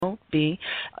be.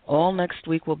 All next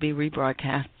week will be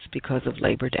rebroadcasts because of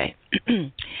Labor Day.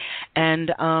 And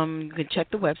you can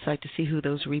check the website to see who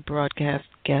those rebroadcast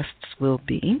guests will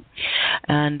be.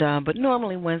 And but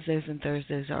normally Wednesdays and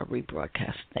Thursdays are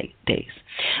rebroadcast days.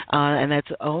 And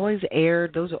that's always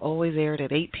aired. Those are always aired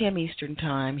at 8 p.m. Eastern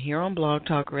Time here on Blog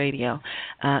Talk Radio.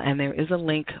 And there is a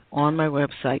link on my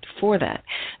website for that.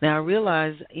 Now, I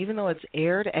realize even though it's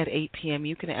aired at 8 p.m.,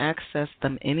 you can access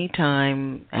them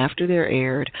anytime after they're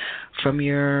aired from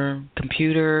your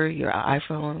computer, your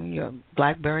iPhone, your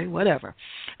BlackBerry, whatever,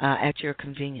 at your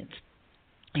convenience.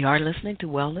 You are listening to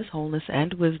Wellness, Wholeness,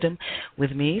 and Wisdom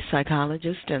with me,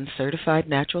 psychologist and certified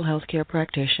natural health care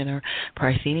practitioner,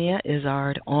 Parthenia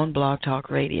Izzard, on Blog Talk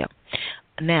Radio.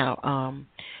 Now,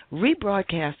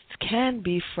 rebroadcasts can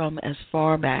be from as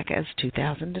far back as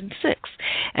 2006,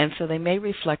 and so they may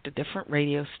reflect a different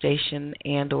radio station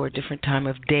and or a different time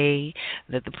of day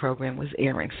that the program was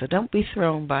airing. So don't be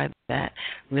thrown by that.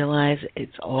 Realize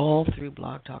it's all through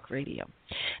Blog Talk Radio.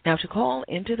 Now, to call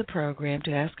into the program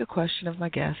to ask a question of my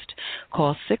guest,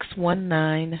 call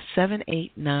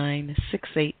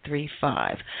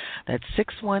 619-789-6835. That's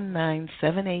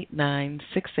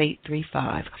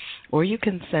 619-789-6835. Or you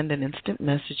can send an instant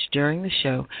message during the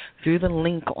show through the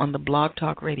link on the Blog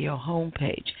Talk Radio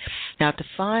homepage. Now, to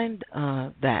find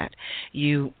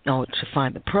to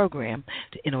find the program,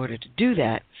 in order to do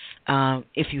that,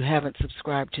 if you haven't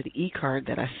subscribed to the e-card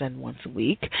that I send once a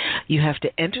week, you have to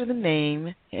enter the name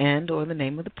and or the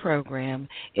name of the program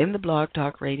in the Blog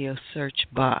Talk Radio search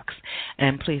box.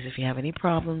 And please, if you have any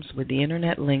problems with the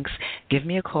internet links, give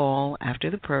me a call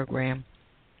after the program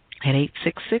at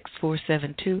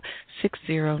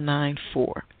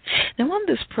 866-472-6094. Now, on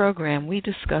this program, we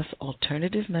discuss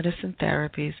alternative medicine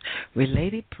therapies,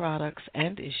 related products,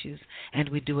 and issues, and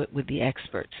we do it with the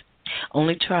experts.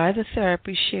 Only try the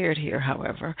therapy shared here,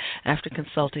 however, after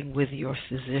consulting with your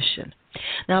physician.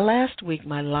 Now, last week,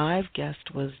 my live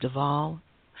guest was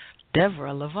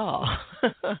Deborah Laval,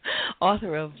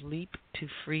 author of Leap to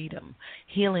Freedom,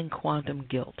 Healing Quantum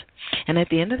Guilt. And at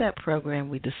the end of that program,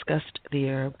 we discussed the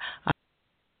herb.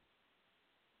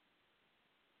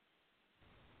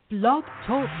 Blog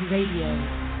Talk Radio.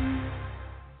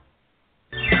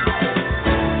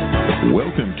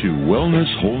 Welcome to Wellness,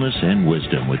 Wholeness, and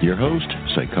Wisdom with your host,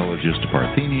 Psychologist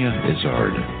Parthenia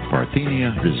Izzard.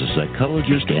 Parthenia is a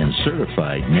psychologist and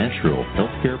certified natural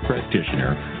healthcare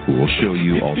practitioner who will show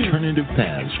you alternative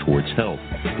paths towards health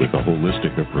with a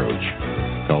holistic approach.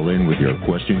 Call in with your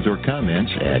questions or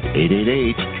comments at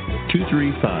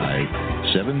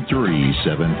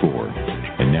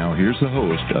 888-235-7374. And now here's the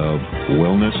host of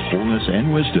Wellness, Wholeness,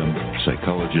 and Wisdom,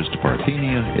 Psychologist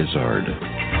Parthenia Izzard.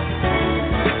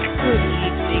 Good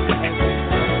evening,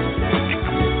 everyone.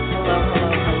 Hello.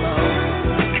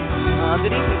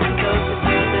 Good evening to those of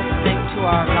you listening to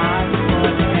our live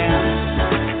broadcast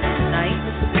tonight.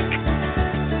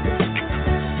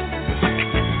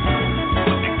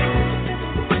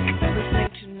 Listening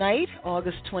tonight,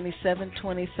 August 27,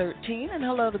 2013, and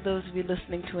hello to those of you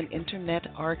listening to an internet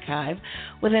archive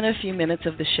within a few minutes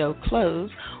of the show close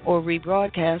or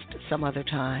rebroadcast some other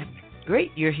time.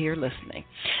 Great, you're here listening.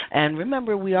 And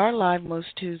remember, we are live most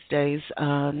Tuesdays.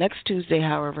 Next Tuesday,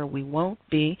 however, we won't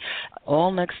be. All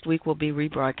next week will be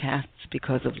rebroadcasts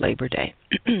because of Labor Day.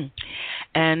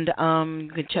 And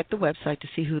you can check the website to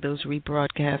see who those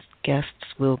rebroadcast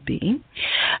guests will be.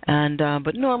 And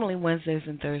but normally Wednesdays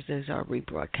and Thursdays are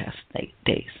rebroadcast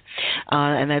days.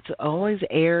 And that's always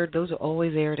aired. Those are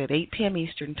always aired at 8 p.m.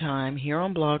 Eastern Time here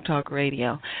on Blog Talk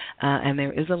Radio. And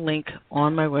there is a link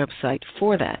on my website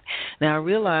for that. Now, I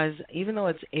realize even though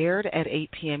it's aired at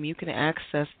 8 p.m., you can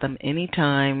access them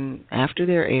anytime after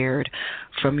they're aired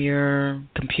from your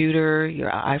computer,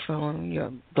 your iPhone,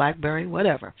 your BlackBerry,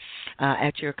 whatever,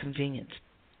 at your convenience.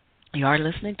 You are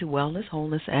listening to Wellness,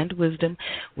 Wholeness, and Wisdom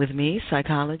with me,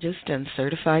 psychologist and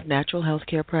certified natural health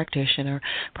care practitioner,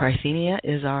 Parthenia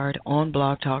Izzard, on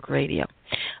Blog Talk Radio.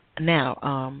 Now,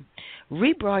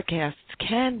 rebroadcasts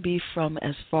can be from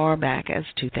as far back as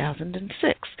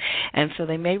 2006, and so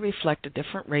they may reflect a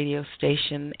different radio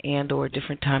station and or a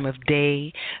different time of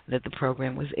day that the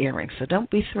program was airing. So don't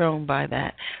be thrown by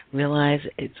that. Realize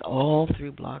it's all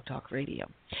through Blog Talk Radio.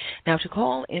 Now, to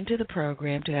call into the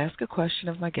program to ask a question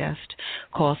of my guest,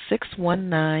 call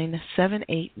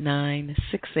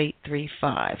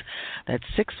 619-789-6835. That's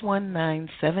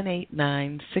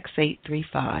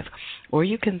 619-789-6835. Or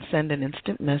you can send an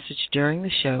instant message during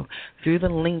the show through the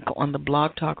link on the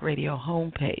Blog Talk Radio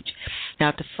homepage.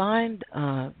 Now, to find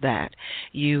to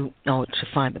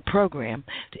find the program,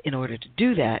 in order to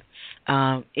do that,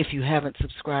 if you haven't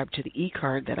subscribed to the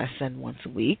e-card that I send once a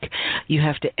week, you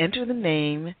have to enter the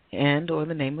name or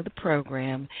the name of the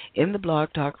program in the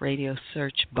Blog Talk Radio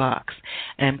search box.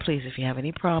 And please, if you have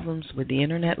any problems with the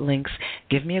internet links,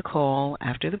 give me a call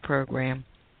after the program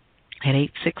at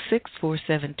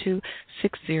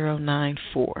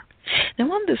 866-472-6094.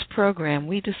 Now, on this program,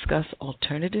 we discuss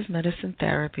alternative medicine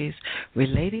therapies,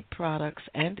 related products,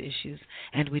 and issues,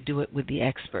 and we do it with the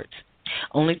experts.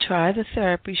 Only try the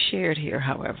therapy shared here,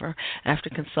 however, after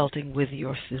consulting with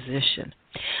your physician.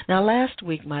 Now, last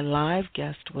week, my live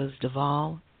guest was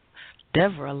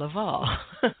Deborah Laval,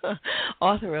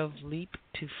 author of Leap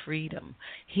to Freedom,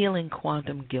 Healing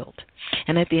Quantum Guilt.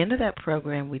 And at the end of that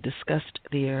program, we discussed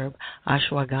the herb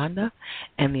ashwagandha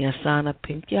and the asana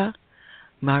pinya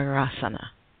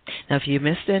mayurasana. Now, if you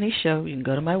missed any show, you can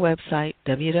go to my website,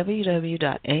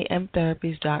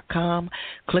 www.amtherapies.com,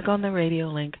 click on the radio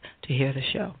link to hear the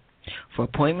show. For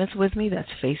appointments with me,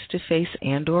 that's face-to-face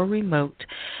and or remote,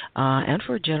 and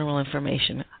for general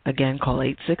information, again, call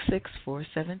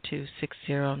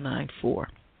 866-472-6094.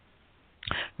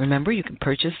 Remember, you can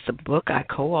purchase the book I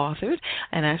co-authored,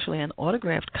 and actually an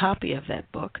autographed copy of that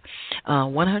book,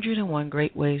 101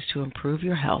 Great Ways to Improve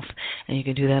Your Health, and you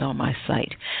can do that on my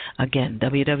site. Again,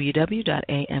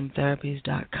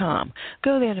 www.amtherapies.com.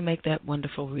 Go there to make that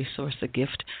wonderful resource a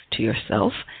gift to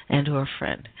yourself and to a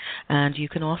friend. And you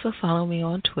can also follow me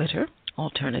on Twitter,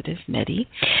 Alternative Medi.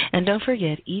 And don't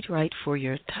forget, eat right for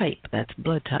your type, that's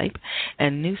blood type,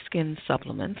 and New Skin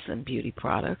Supplements and beauty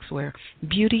products, where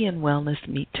beauty and wellness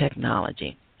meet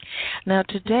technology. Now,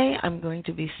 today I'm going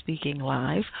to be speaking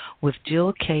live with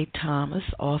Jill K. Thomas,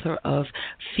 author of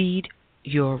Feed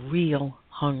Your Real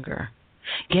Hunger,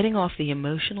 Getting Off the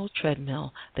Emotional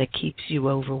Treadmill That Keeps You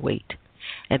Overweight.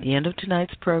 At the end of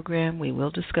tonight's program, we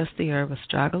will discuss the herb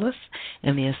astragalus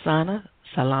and the asana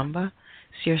salamba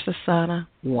Sirsasana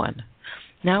 1.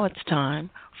 Now it's time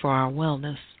for our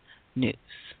wellness news.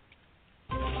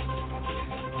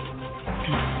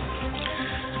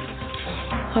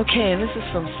 Okay, this is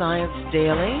from Science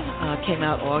Daily. Came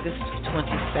out August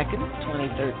 22nd,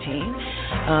 2013.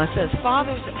 It says,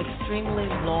 fathers'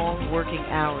 extremely long working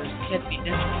hours can be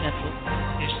detrimental to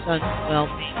their son's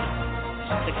well-being.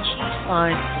 The key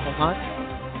find of a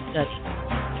longitudinal study.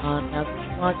 Now, this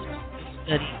longitudinal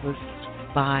study was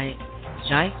by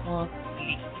Jiahong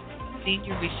Li,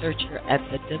 senior researcher at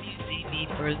the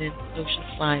WZB Berlin Social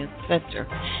Science Center,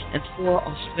 and 4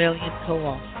 Australian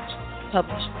co-authors,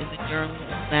 published in the Journal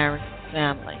of Marriage and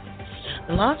Family.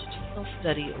 The longitudinal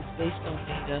study is based on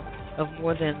data of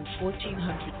more than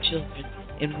 1,400 children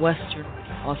in Western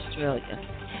Australia.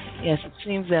 Yes, it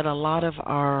seems that a lot of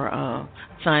our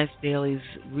Science Daily's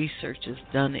research is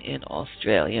done in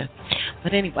Australia.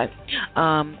 But anyway,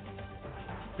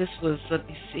 this was, let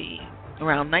me see,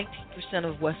 around 19%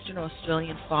 of Western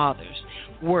Australian fathers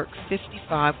work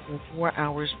 55 or more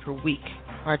hours per week,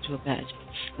 hard to imagine,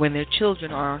 when their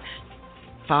children are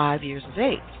 5 years of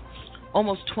age.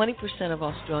 Almost 20% of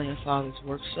Australian fathers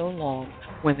work so long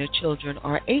when their children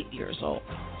are 8 years old.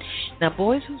 Now,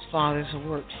 boys whose fathers have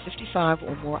worked 55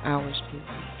 or more hours per week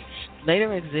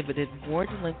later exhibited more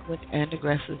delinquent and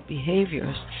aggressive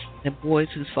behaviors than boys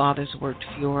whose fathers worked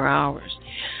fewer hours.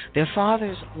 Their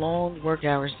fathers' long work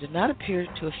hours did not appear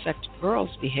to affect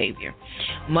girls' behavior.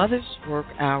 Mothers' work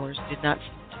hours did not seem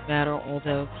to matter,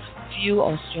 although few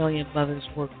Australian mothers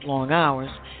worked long hours,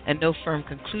 and no firm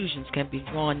conclusions can be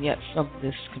drawn yet from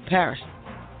this comparison.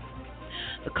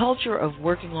 The culture of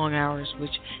working long hours,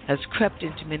 which has crept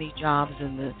into many jobs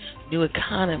in the new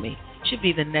economy, should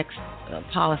be the next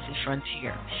policy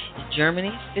frontier. In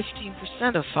Germany,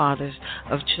 15% of fathers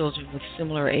of children with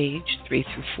similar age, 3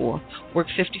 through 4, work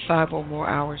 55 or more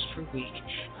hours per week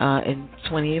in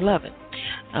 2011.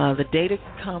 The data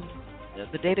comes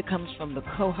from the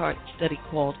cohort study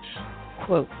called,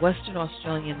 quote, Western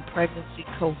Australian Pregnancy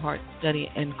Cohort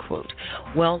Study, end quote,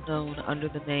 well known under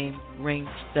the name RAIN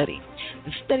Study.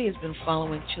 The study has been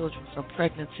following children from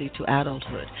pregnancy to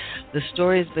adulthood. The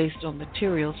story is based on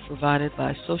materials provided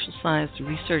by Social Science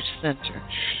Research Center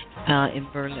in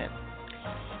Berlin.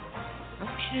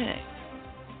 Okay.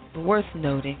 Worth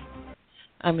noting,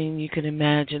 I mean, you can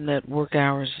imagine that work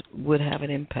hours would have an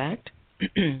impact.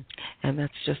 And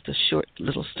that's just a short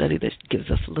little study that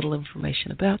gives us a little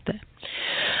information about that.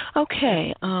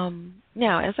 Okay,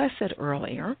 now, as I said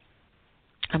earlier,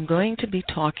 I'm going to be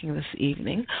talking this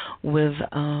evening with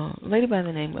a lady by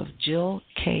the name of Jill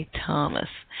K. Thomas.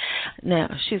 Now,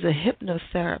 she's a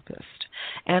hypnotherapist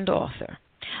and author.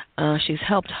 She's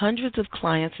helped hundreds of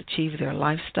clients achieve their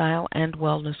lifestyle and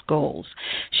wellness goals.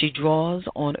 She draws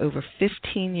on over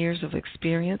 15 years of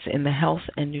experience in the health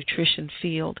and nutrition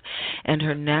field and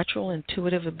her natural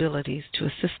intuitive abilities to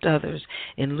assist others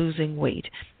in losing weight,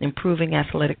 improving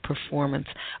athletic performance,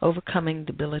 overcoming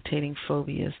debilitating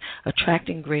phobias,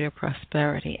 attracting greater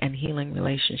prosperity, and healing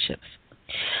relationships.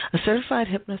 A certified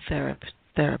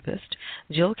hypnotherapist,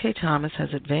 Jill K. Thomas has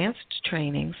advanced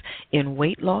trainings in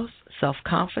weight loss,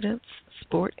 self-confidence,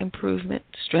 sport improvement,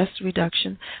 stress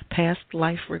reduction, past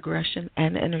life regression,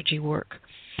 and energy work.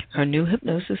 Her new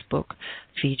hypnosis book,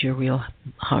 Feed Your Real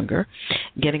Hunger,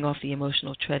 Getting Off the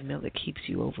Emotional Treadmill That Keeps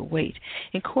You Overweight,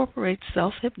 incorporates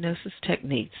self-hypnosis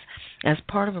techniques as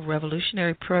part of a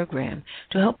revolutionary program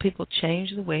to help people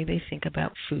change the way they think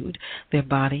about food, their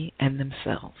body, and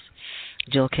themselves.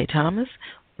 Jill K. Thomas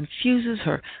infuses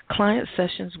her client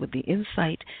sessions with the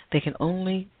insight that can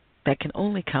only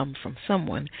come from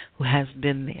someone who has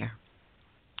been there.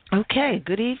 Okay,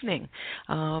 good evening.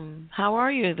 How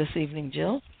are you this evening,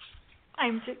 Jill?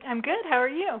 I'm good. How are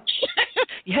you?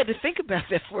 You had to think about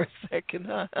that for a second,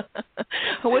 huh?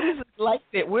 What is it like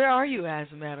there? Where are you, as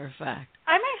a matter of fact?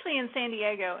 I'm actually in San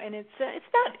Diego, and it's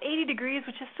about 80 degrees,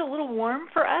 which is still a little warm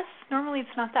for us. Normally,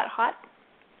 it's not that hot.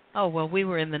 Oh, well, we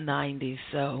were in the 90s,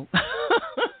 so...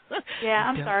 Yeah,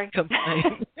 I'm sorry.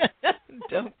 Complain.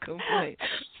 Don't complain.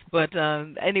 But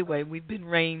anyway, we've been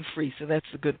rain-free, so that's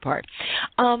the good part.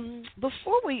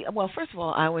 First of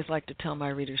all, I always like to tell my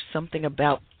readers something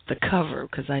about the cover,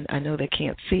 because I know they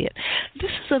can't see it.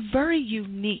 This is a very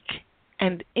unique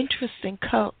and interesting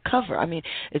cover. I mean,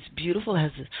 it's beautiful. It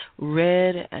has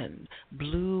red and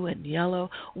blue and yellow.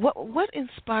 What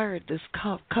inspired this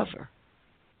cover?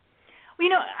 Well,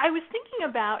 I was thinking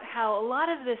about how a lot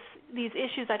of these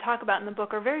issues I talk about in the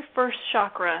book are very first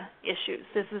chakra issues.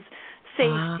 This is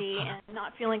safety and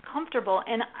not feeling comfortable.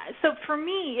 And so for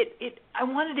me, I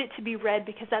wanted it to be red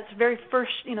because that's very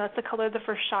first, it's the color of the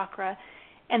first chakra.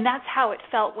 And that's how it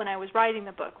felt when I was writing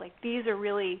the book. Like, these are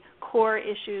really core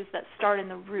issues that start in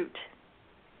the root.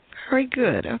 Very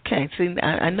good. Okay. See,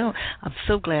 I know. I'm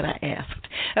so glad I asked.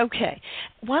 Okay.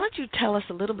 Why don't you tell us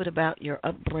a little bit about your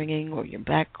upbringing or your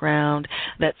background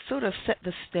that sort of set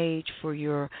the stage for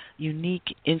your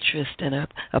unique interest and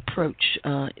approach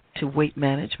to weight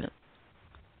management?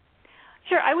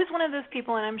 Sure. I was one of those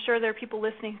people, and I'm sure there are people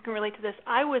listening who can relate to this.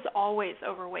 I was always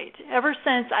overweight. Ever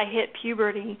since I hit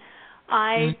puberty,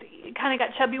 I kind of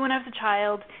got chubby when I was a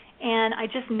child, and I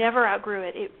just never outgrew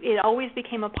it. It always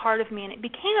became a part of me, and it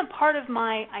became a part of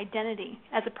my identity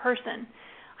as a person.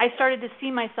 I started to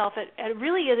see myself at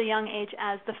really at a young age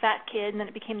as the fat kid, and then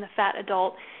it became the fat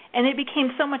adult, and it became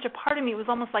so much a part of me. It was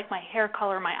almost like my hair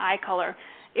color, my eye color.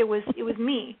 It was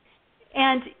me.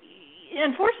 And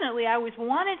unfortunately, I always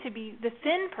wanted to be the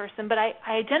thin person, but I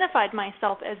identified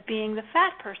myself as being the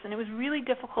fat person. It was really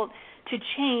difficult to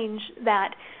change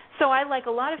that. So I, like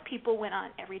a lot of people, went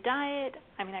on every diet.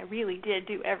 I mean, I really did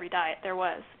do every diet there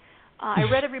was. I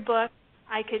read every book.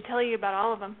 I could tell you about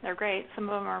all of them. They're great. Some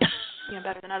of them are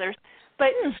better than others. But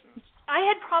I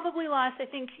had probably lost, I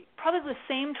think, the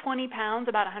same 20 pounds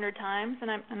about 100 times,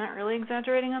 and I'm not really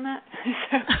exaggerating on that.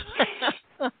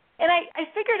 And I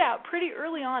figured out pretty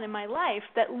early on in my life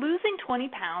that losing 20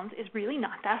 pounds is really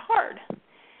not that hard.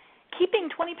 Keeping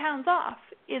 20 pounds off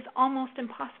is almost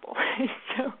impossible.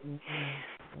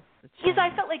 Because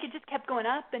I felt like it just kept going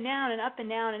up and down and up and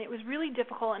down, and it was really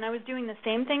difficult, and I was doing the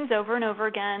same things over and over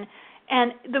again.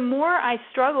 And the more I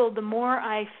struggled, the more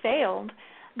I failed,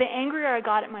 the angrier I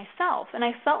got at myself, and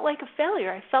I felt like a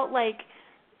failure. I felt like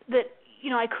that,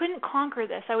 I couldn't conquer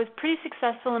this. I was pretty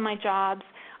successful in my jobs.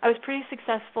 I was pretty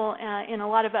successful in a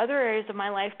lot of other areas of my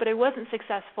life, but I wasn't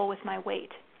successful with my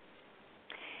weight.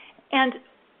 And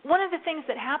one of the things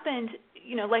that happened,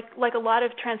 like a lot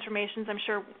of transformations, I'm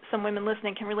sure some women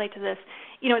listening can relate to this,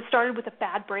 it started with a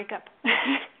bad breakup.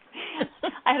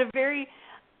 I had a very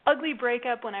ugly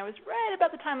breakup when I was right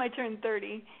about the time I turned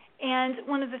 30. And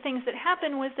one of the things that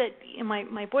happened was that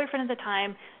my boyfriend at the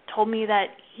time told me that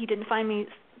he didn't find me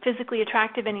physically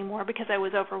attractive anymore because I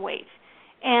was overweight.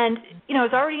 And, I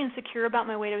was already insecure about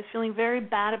my weight. I was feeling very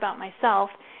bad about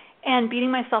myself and beating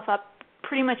myself up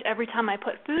pretty much every time I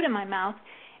put food in my mouth.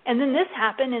 And then this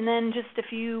happened, and then just a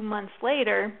few months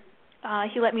later,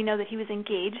 he let me know that he was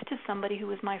engaged to somebody who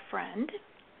was my friend.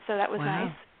 So that was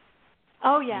nice.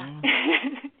 Oh, yeah. And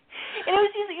it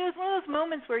was one of those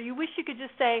moments where you wish you could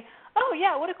just say, oh,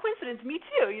 yeah, what a coincidence, me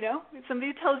too, If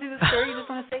somebody tells you the story, you just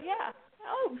want to say, yeah,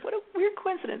 oh, what a weird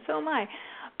coincidence, so am I.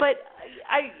 But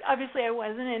I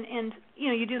wasn't, and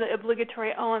you do the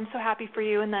obligatory, oh, I'm so happy for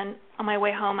you, and then on my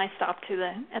way home I stopped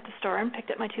at the store and picked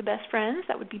up my two best friends.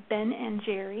 That would be Ben and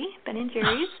Jerry's.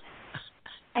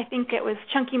 I think it was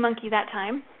Chunky Monkey that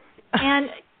time.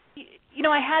 And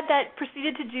I had that,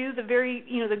 proceeded to do the very,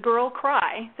 the girl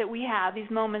cry that we have, these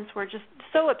moments where just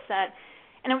so upset,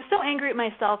 and I was so angry at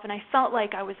myself, and I felt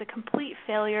like I was a complete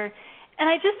failure. And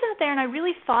I just sat there and I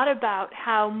really thought about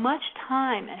how much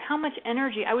time and how much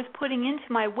energy I was putting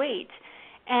into my weight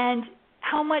and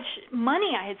how much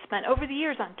money I had spent over the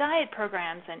years on diet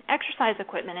programs and exercise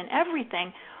equipment and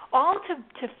everything, all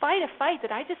to fight a fight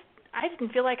that I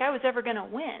didn't feel like I was ever going to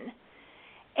win.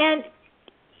 And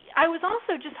I was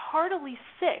also just heartily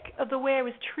sick of the way I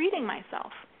was treating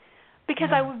myself,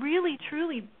 because I would really,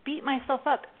 truly beat myself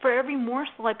up for every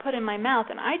morsel I put in my mouth,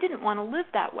 and I didn't want to live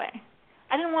that way.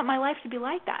 I didn't want my life to be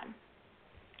like that.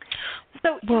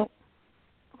 So, go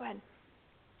ahead.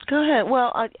 Go ahead.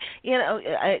 Well,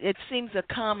 it seems a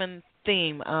common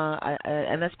theme,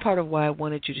 and that's part of why I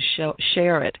wanted you to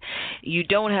share it. You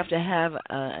don't have to have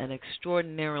an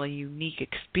extraordinarily unique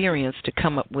experience to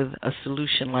come up with a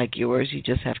solution like yours. You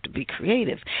just have to be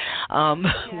creative,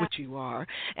 which you are.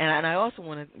 And I also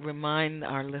want to remind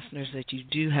our listeners that you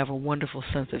do have a wonderful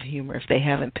sense of humor if they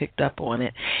haven't picked up on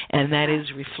it, and that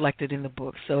is reflected in the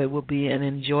book. So it will be an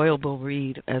enjoyable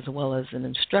read as well as an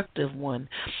instructive one.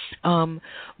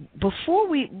 Before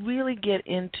we really get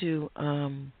into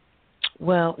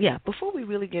before we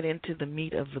really get into the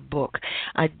meat of the book,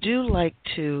 I do like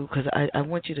to, because I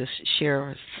want you to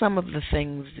share some of the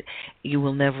things you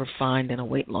will never find in a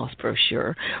weight loss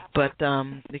brochure, but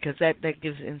because that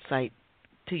gives insight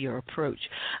to your approach,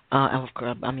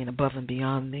 above and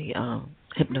beyond the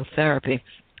hypnotherapy.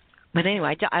 But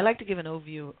anyway, I like to give an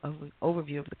overview of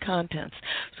the contents.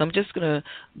 So I'm just going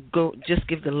to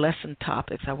give the lesson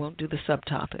topics. I won't do the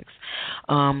subtopics.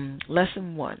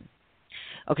 Lesson 1.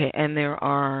 Okay, and there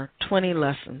are 20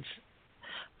 lessons.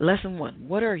 Lesson 1,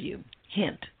 what are you?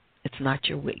 Hint, it's not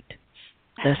your weight.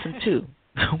 Lesson 2,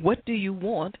 what do you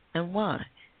want and why?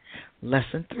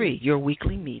 Lesson 3, your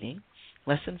weekly meeting.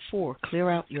 Lesson 4,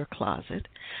 clear out your closet.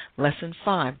 Lesson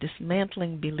 5,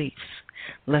 dismantling beliefs.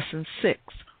 Lesson 6,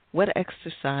 what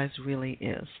exercise really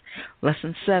is.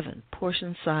 Lesson 7,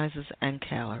 portion sizes and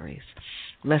calories.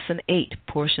 Lesson 8,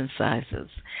 portion sizes.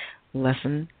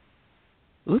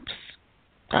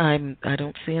 I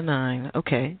don't see a 9.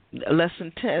 Okay.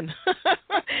 Lesson 10.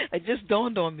 It just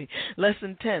dawned on me.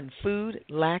 Lesson 10, food,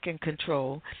 lack, and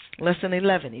control. Lesson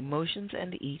 11, emotions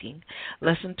and eating.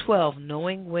 Lesson 12,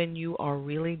 knowing when you are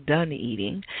really done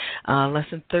eating.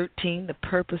 Lesson 13, the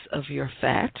purpose of your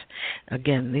fat.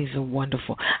 Again, these are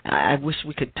wonderful. I wish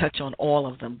we could touch on all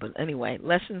of them, but anyway.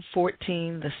 Lesson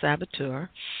 14, the saboteur.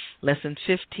 Lesson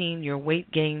 15, your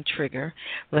weight gain trigger.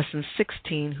 Lesson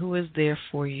 16, who is there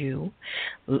for you?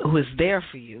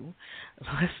 Lesson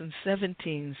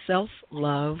 17,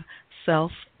 self-love,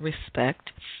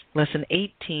 self-respect. Lesson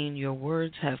 18, your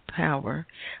words have power.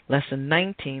 Lesson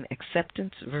 19,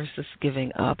 acceptance versus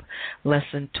giving up.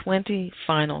 Lesson 20,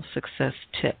 final success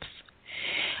tips.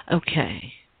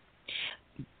 Okay.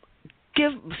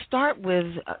 Start with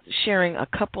sharing a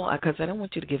couple, because I don't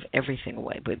want you to give everything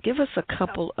away, but give us a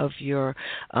couple of your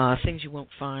things you won't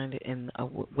find in a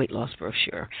weight loss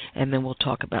brochure, and then we'll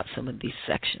talk about some of these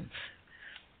sections.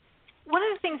 One of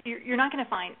the things you're not going to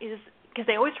find is, because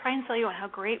they always try and sell you on how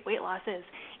great weight loss is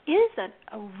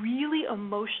a really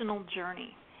emotional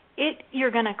journey.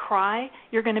 You're going to cry.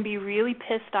 You're going to be really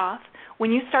pissed off.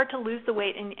 When you start to lose the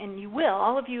weight, and you will,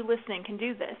 all of you listening can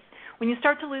do this, when you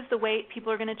start to lose the weight,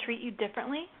 people are going to treat you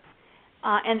differently,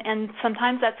 and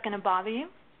sometimes that's going to bother you.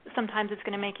 Sometimes it's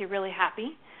going to make you really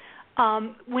happy.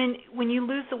 When you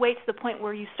lose the weight to the point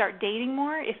where you start dating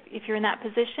more, if you're in that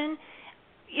position,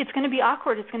 it's going to be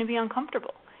awkward. It's going to be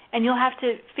uncomfortable. And you'll have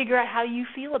to figure out how you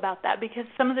feel about that, because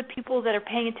some of the people that are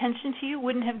paying attention to you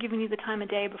wouldn't have given you the time of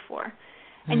day before.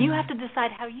 And you have to decide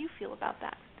how you feel about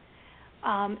that.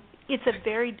 It's a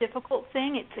very difficult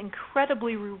thing. It's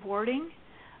incredibly rewarding,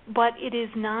 but it is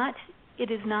not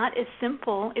as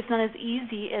simple, it's not as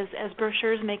easy as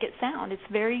brochures make it sound. It's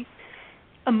very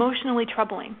emotionally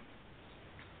troubling.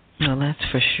 Well, that's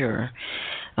for sure.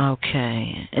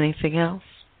 Okay. Anything else?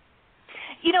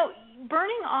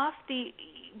 Burning off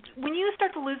when you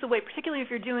start to lose the weight, particularly if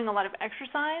you're doing a lot of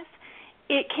exercise,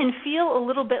 it can feel a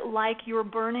little bit like you're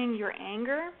burning your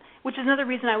anger, which is another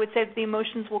reason I would say that the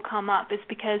emotions will come up, is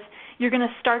because you're going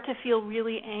to start to feel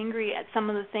really angry at some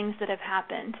of the things that have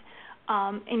happened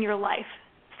in your life,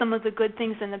 some of the good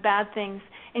things and the bad things,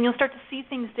 and you'll start to see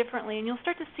things differently, and you'll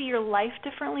start to see your life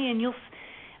differently, and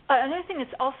Another thing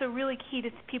that's also really key to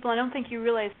people, I don't think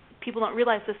people don't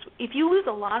realize this, if you lose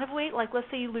a lot of weight, like let's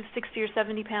say you lose 60 or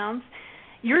 70 pounds,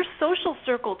 your social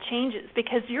circle changes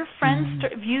because your friends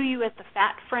view you as the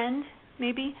fat friend,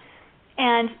 maybe,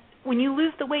 and when you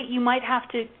lose the weight,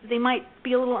 they might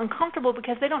be a little uncomfortable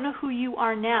because they don't know who you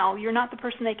are now. You're not the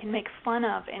person they can make fun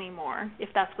of anymore, if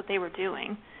that's what they were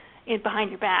doing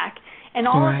behind your back. And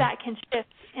all of that can shift,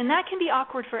 and that can be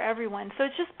awkward for everyone. So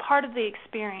it's just part of the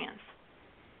experience.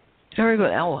 Very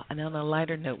good. Oh, and on a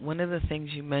lighter note, one of the things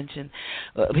you mentioned,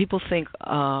 people think,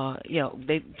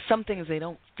 some things they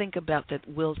don't think about that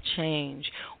will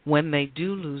change when they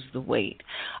do lose the weight.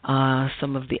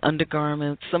 Some of the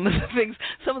undergarments, some of the things,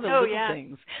 some of the little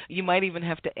things. You might even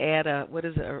have to add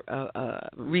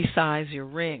resize your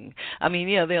ring. I mean,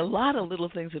 there are a lot of little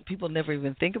things that people never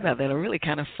even think about that are really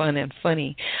kind of fun and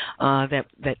funny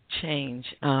that change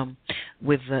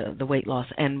with the weight loss.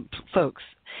 And folks,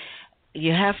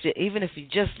 you have to, even if you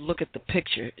just look at the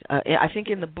picture, I think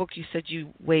in the book you said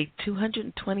you weighed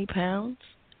 220 pounds?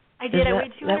 I did. I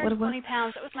weighed 220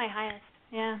 pounds. That was my highest.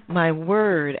 Yeah. My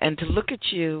word. And to look at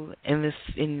you in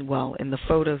the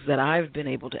photos that I've been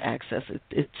able to access,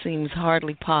 it seems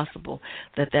hardly possible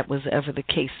that was ever the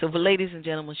case. So, ladies and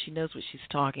gentlemen, she knows what she's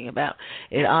talking about.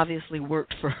 It obviously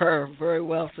worked for her very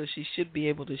well, so she should be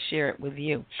able to share it with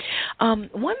you.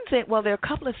 One thing, there are a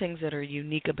couple of things that are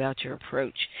unique about your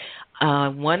approach.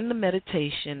 One, the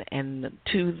meditation, and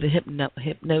two, the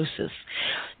hypnosis.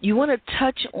 You want to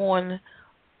touch on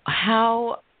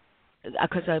how,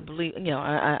 because I believe,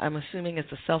 I'm assuming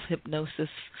it's a self-hypnosis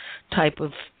type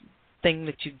of thing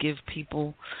that you give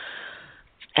people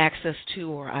access to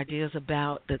or ideas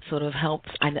about that sort of helps.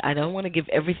 I don't want to give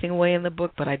everything away in the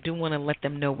book, but I do want to let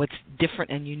them know what's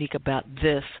different and unique about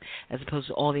this as opposed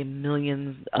to all the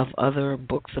millions of other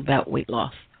books about weight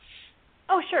loss.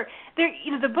 Oh, sure.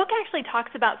 The book actually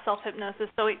talks about self-hypnosis,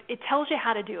 so it tells you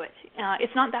how to do it.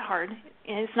 It's not that hard.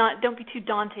 Don't be too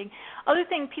daunting. Other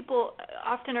thing people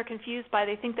often are confused by,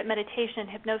 they think that meditation and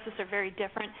hypnosis are very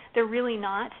different. They're really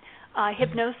not.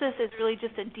 Hypnosis is really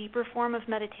just a deeper form of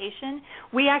meditation.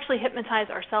 We actually hypnotize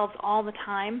ourselves all the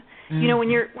time. Mm-hmm. When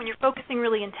you're focusing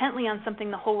really intently on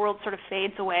something, the whole world sort of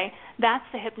fades away. That's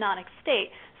the hypnotic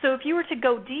state. So if you were to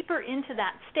go deeper into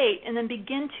that state and then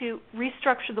begin to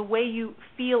restructure the way you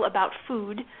feel about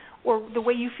food or the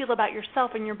way you feel about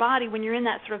yourself and your body when you're in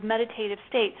that sort of meditative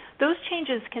state, those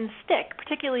changes can stick,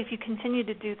 particularly if you continue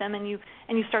to do them and you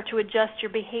start to adjust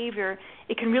your behavior.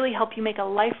 It can really help you make a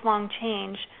lifelong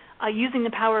change using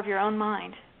the power of your own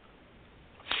mind.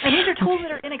 And these are tools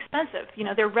that are inexpensive.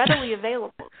 They're readily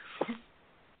available.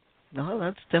 No,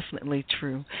 that's definitely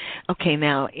true. Okay,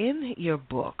 now in your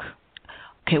book,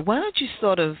 why don't you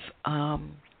sort of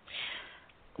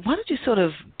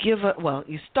give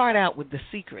you start out with the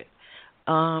secret.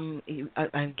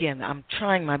 Again, I'm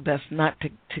trying my best not to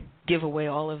give away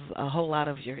a whole lot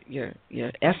of your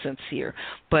essence here,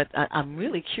 but I'm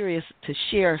really curious to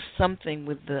share something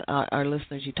with our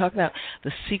listeners. You talk about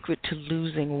the secret to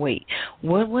losing weight.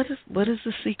 What is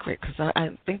the secret? Because I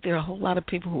think there are a whole lot of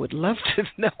people who would love to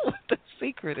know what the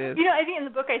secret is. I think in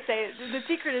the book I say the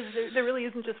secret is there really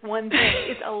isn't just one thing.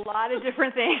 It's a lot of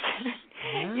different things.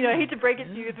 I hate to break it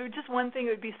to you. If it were just one thing,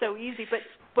 it would be so easy.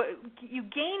 But you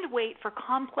gained weight for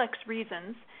complex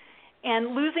reasons,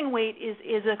 and losing weight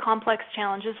is a complex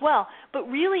challenge as well. But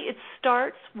really, it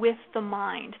starts with the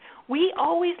mind. We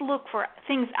always look for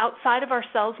things outside of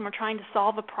ourselves when we're trying to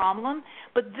solve a problem,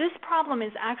 but this problem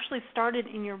is actually started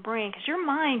in your brain because your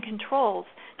mind controls,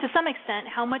 to some extent,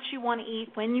 how much you want to eat,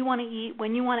 when you want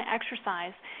to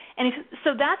exercise. And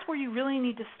so that's where you really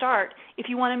need to start if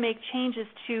you want to make changes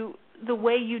to the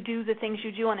way you do the things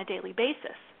you do on a daily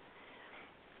basis.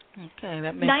 Okay,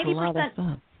 that makes a lot of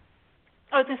sense.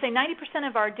 I was going to say 90%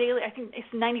 of our daily, I think it's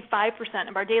 95%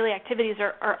 of our daily activities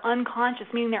are unconscious,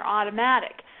 meaning they're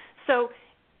automatic. So,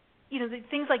 the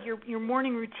things like your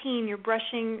morning routine, your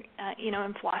brushing,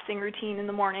 and flossing routine in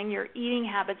the morning, your eating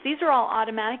habits, these are all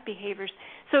automatic behaviors.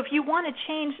 So if you want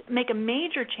to make a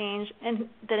major change and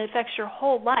that affects your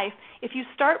whole life, if you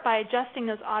start by adjusting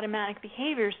those automatic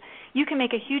behaviors, you can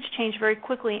make a huge change very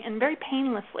quickly and very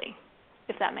painlessly,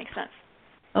 if that makes sense.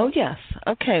 Oh, yes.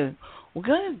 Okay. We're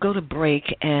going to go to break,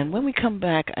 and when we come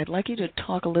back, I'd like you to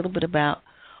talk a little bit about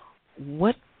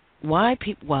why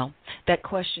people, that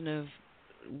question of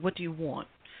what do you want?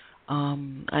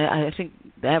 I think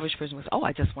the average person was,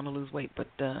 I just want to lose weight, but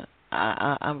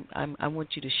I want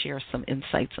you to share some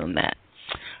insights on that.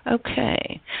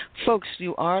 Okay. Folks,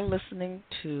 you are listening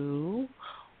to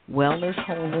Wellness,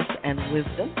 Wholeness, and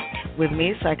Wisdom with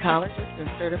me, psychologist and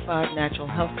certified natural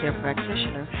health care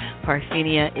practitioner,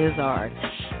 Parthenia Izzard.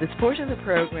 This portion of the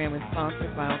program is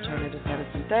sponsored by Alternative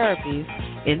Medicine Therapies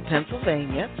in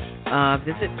Pennsylvania.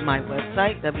 Visit my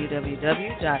website,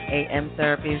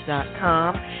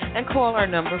 www.amtherapies.com, and call our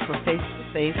number for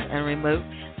face-to-face and remote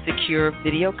secure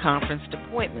video conference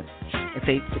appointments. It's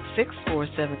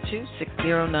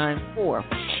 866-472-6094.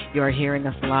 You are hearing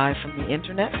us live from the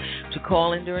Internet. To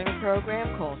call in during the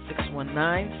program, call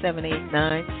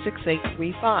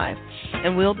 619-789-6835.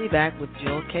 And we'll be back with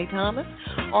Jill K. Thomas,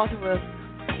 author of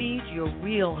Feed Your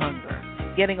Real Hunger,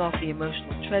 Getting Off the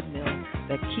Emotional Treadmill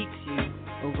That Keeps You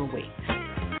Overweight.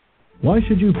 Why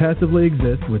should you passively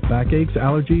exist with backaches,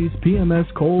 allergies, PMS,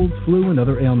 colds, flu, and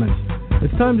other ailments?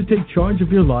 It's time to take charge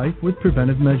of your life with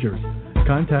preventive measures.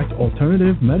 Contact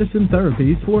Alternative Medicine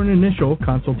Therapies for an initial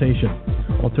consultation.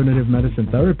 Alternative Medicine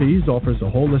Therapies offers a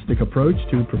holistic approach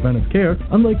to preventive care,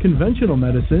 unlike conventional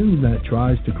medicine that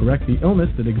tries to correct the illness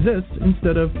that exists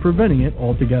instead of preventing it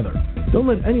altogether. Don't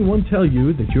let anyone tell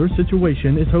you that your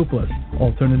situation is hopeless.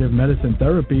 Alternative medicine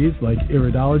therapies like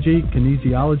iridology,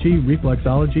 kinesiology,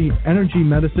 reflexology, energy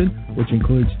medicine, which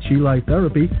includes chi light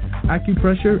therapy,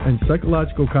 acupressure, and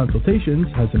psychological consultations,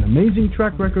 has an amazing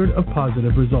track record of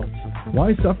positive results.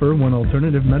 Why suffer when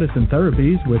Alternative Medicine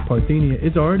Therapies with Parthenia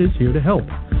Izzard is here to help?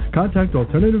 Contact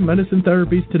Alternative Medicine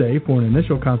Therapies today for an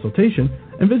initial consultation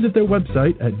and visit their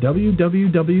website at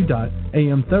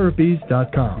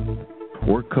www.amtherapies.com.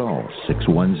 Or call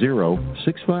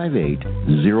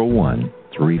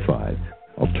 610-658-0135.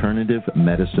 Alternative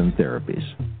Medicine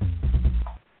Therapies.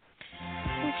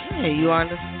 Okay, you are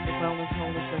listening to Wholeness,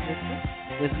 and Wisdom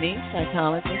with me,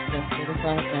 psychologist and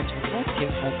certified mental health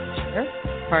care practitioner,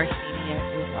 Parthenia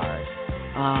Izzard.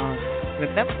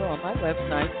 Remember, on my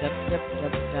website,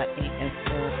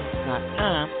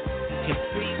 www.amtherapies.com, you can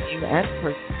preview and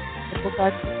purchase simple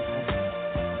by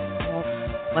simple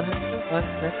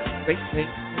 101 great ways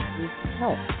to improve your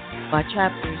health. My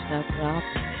chapters now out.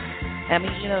 I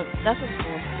mean, nothing's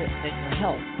more important than your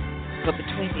health. But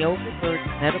between the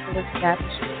overburdened medical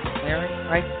establishment, glaring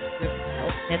crisis-driven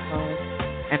health headlines,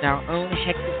 and our own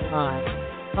hectic lives,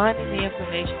 finding the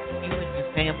information you and your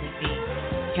family need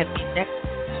can be next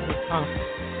to impossible.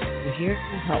 We're here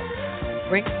to help.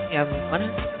 Bring together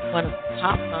 101 of the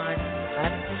top minds in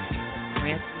radical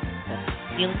grants and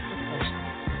healing professionals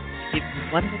to give you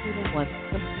 101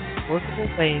 simple, workable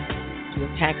ways to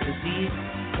attack disease,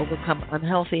 overcome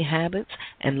unhealthy habits,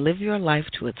 and live your life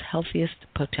to its healthiest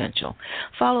potential.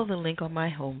 Follow the link on my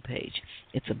homepage.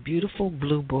 It's a beautiful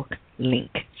blue book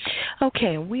link.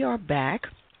 Okay, we are back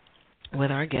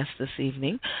with our guest this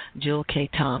evening, Jill K.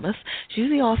 Thomas. She's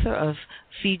the author of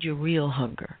Feed Your Real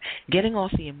Hunger, Getting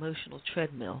Off the Emotional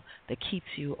Treadmill That Keeps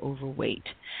You Overweight.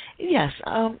 Yes,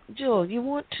 Jill, you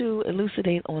want to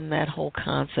elucidate on that whole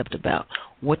concept about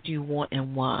what do you want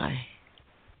and why?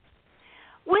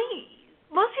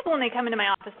 Most people, when they come into my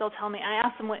office, they'll tell me. I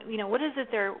ask them what is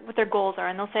it what their goals are,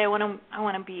 and they'll say, I want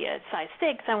to be a size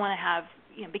 6. I want to have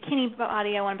bikini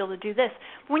body. I want to be able to do this.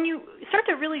 But when you start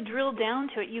to really drill down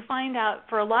to it, you find out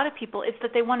for a lot of people, it's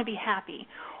that they want to be happy,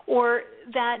 or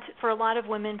that for a lot of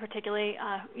women, particularly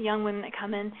young women that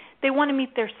come in, they want to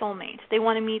meet their soulmate. They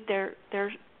want to meet their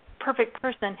perfect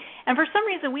person, and for some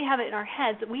reason, we have it in our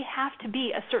heads that we have to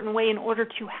be a certain way in order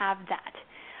to have that.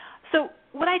 So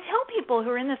what I tell people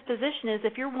who are in this position is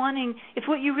if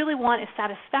what you really want is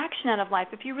satisfaction out of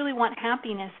life, if you really want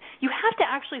happiness, you have to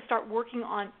actually start working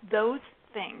on those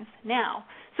things now.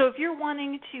 So if you're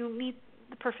wanting to meet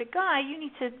the perfect guy, you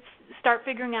need to start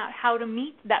figuring out how to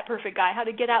meet that perfect guy, how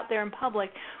to get out there in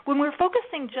public. When we're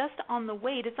focusing just on the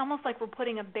weight, it's almost like we're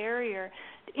putting a barrier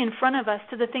in front of us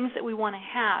to the things that we want to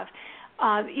have.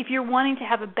 If you're wanting to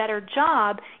have a better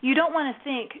job, you don't want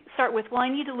to start with, I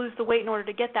need to lose the weight in order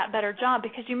to get that better job,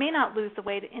 because you may not lose the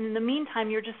weight. In the meantime,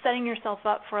 you're just setting yourself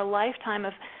up for a lifetime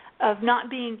of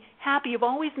not being happy, of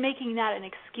always making that an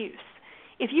excuse.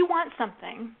 If you want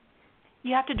something,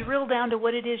 you have to drill down to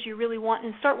what it is you really want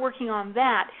and start working on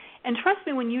that. And trust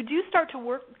me, when you do start to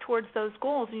work towards those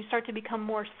goals and you start to become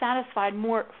more satisfied,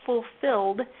 more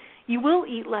fulfilled, you will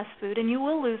eat less food and you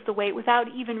will lose the weight without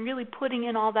even really putting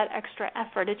in all that extra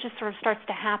effort. It just sort of starts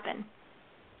to happen.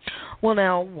 Well,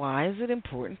 now, why is it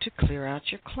important to clear out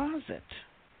your closet?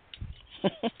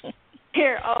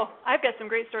 I've got some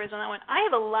great stories on that one. I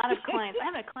have a lot of clients. I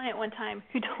had a client one time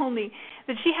who told me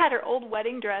that she had her old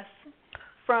wedding dress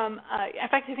from, in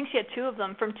fact, I think she had 2 of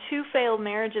them, from 2 failed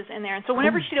marriages in there. And so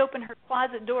whenever she'd open her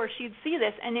closet door, she'd see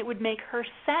this, and it would make her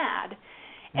sad.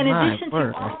 In addition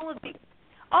to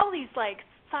all these like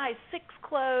size 6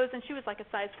 clothes, and she was like a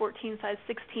size 14, size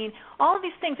 16, all of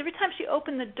these things. Every time she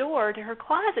opened the door to her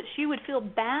closet, she would feel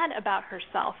bad about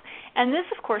herself. And this,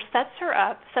 of course, sets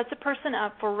a person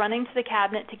up for running to the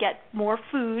cabinet to get more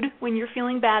food. When you're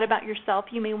feeling bad about yourself,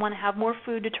 you may want to have more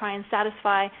food to try and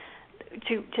satisfy,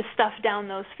 to stuff down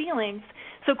those feelings.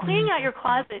 So cleaning out your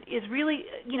closet is really,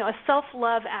 a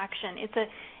self-love action.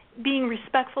 It's being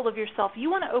respectful of yourself. You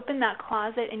want to open that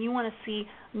closet and you want to see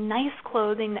nice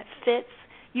clothing that fits.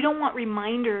 You don't want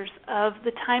reminders of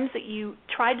the times that you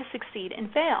tried to succeed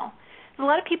and fail. A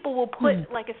lot of people will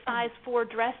put like a size 4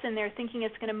 dress in there thinking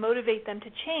it's going to motivate them to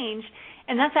change,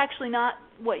 and that's actually not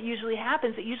what usually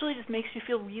happens. It usually just makes you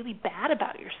feel really bad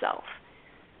about yourself.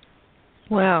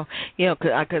 Wow,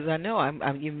 because I know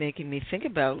you're making me think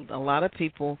about a lot of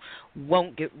people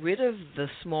won't get rid of the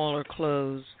smaller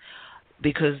clothes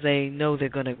because they know they're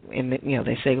going to, and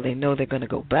they say they know they're going to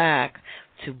go back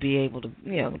to be able to,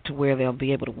 to where they'll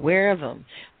be able to wear them.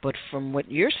 But from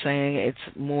what you're saying,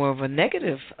 it's more of a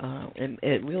negative, and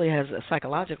it really has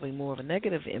psychologically more of a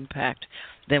negative impact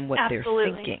than what they're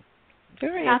thinking.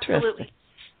 Very interesting.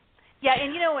 Yeah,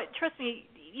 and you know what? Trust me.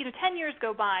 10 years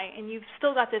go by and you've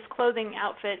still got this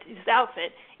outfit.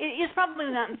 It is probably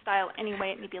not in style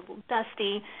anyway. It may be a little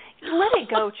dusty. Let it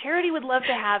go. Charity would love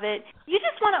to have it. You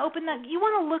just want to open that. You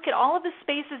want to look at all of the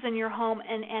spaces in your home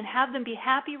and have them be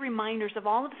happy reminders of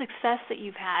all of the success that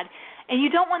you've had. And you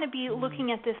don't want to be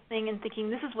looking at this thing and thinking,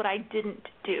 this is what I didn't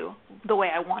do the way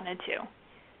I wanted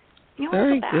to.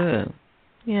 Very good.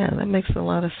 Yeah, that makes a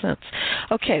lot of sense.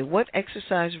 Okay, what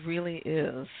exercise really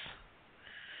is?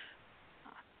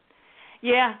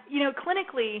 Yeah,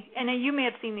 clinically, and you may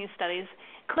have seen these studies,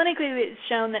 clinically it's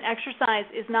shown that exercise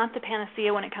is not the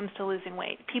panacea when it comes to losing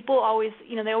weight. People always,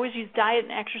 they always use diet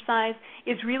and exercise.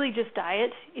 It's really just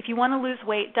diet. If you want to lose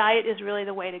weight, diet is really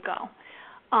the way to go.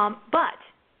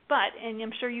 But, and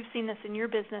I'm sure you've seen this in your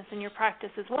business and your practice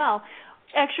as well,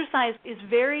 exercise is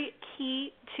very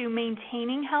key to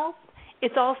maintaining health.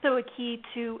 It's also a key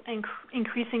to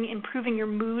improving your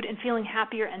mood and feeling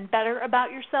happier and better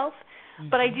about yourself.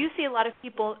 But I do see a lot of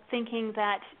people thinking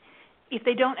that if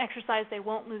they don't exercise, they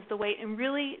won't lose the weight. And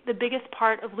really, the biggest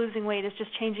part of losing weight is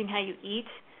just changing how you eat.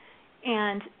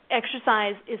 And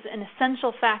exercise is an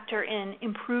essential factor in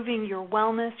improving your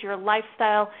wellness, your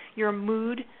lifestyle, your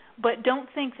mood. But don't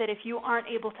think that if you aren't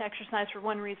able to exercise for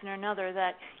one reason or another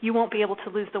that you won't be able to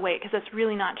lose the weight, because that's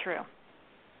really not true.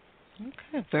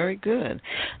 Okay, very good.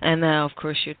 And now, of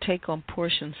course, your take on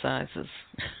portion sizes.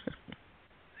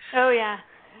 Oh, yeah.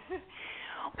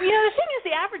 The thing is,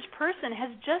 the average person has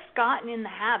just gotten in the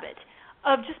habit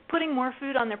of just putting more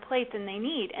food on their plate than they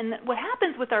need. And what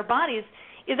happens with our bodies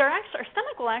is our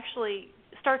stomach will actually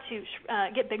start to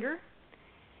get bigger.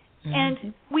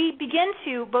 And we begin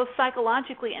to, both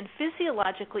psychologically and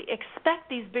physiologically, expect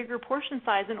these bigger portion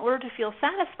size in order to feel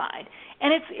satisfied.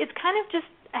 And it's kind of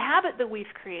just a habit that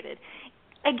we've created.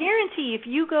 I guarantee if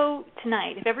you go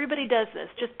tonight, if everybody does this,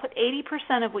 just put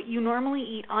 80% of what you normally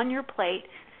eat on your plate,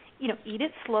 eat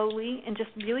it slowly and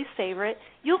just really savor it.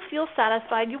 You'll feel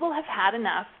satisfied. You will have had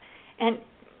enough, and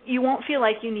you won't feel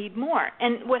like you need more.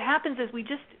 And what happens is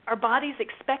our bodies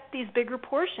expect these bigger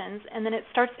portions, and then it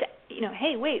starts to,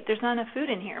 hey, wait, there's not enough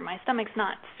food in here. My stomach's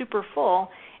not super full.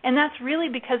 And that's really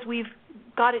because we've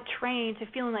got it trained to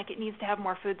feeling like it needs to have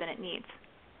more food than it needs.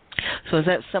 So is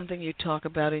that something you talk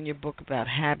about in your book about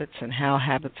habits and how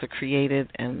habits are created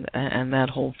and that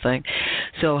whole thing?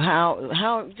 So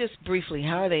how just briefly,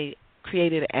 how are they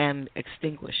created and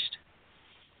extinguished?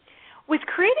 With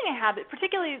creating a habit,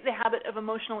 particularly the habit of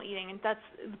emotional eating, and that's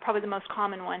probably the most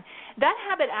common one, that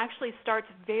habit actually starts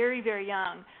very, very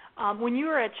young. When you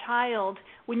were a child,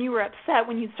 when you were upset,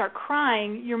 when you'd start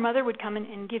crying, your mother would come in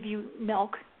and give you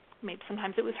milk. Maybe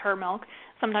sometimes it was her milk,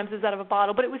 sometimes it was out of a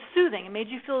bottle, but it was soothing. It made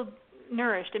you feel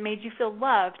nourished. It made you feel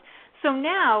loved. So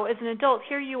now, as an adult,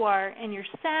 here you are, and you're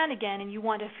sad again, and you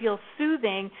want to feel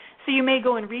soothing, so you may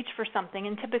go and reach for something,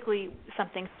 and typically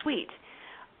something sweet.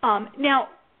 Now,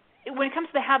 when it comes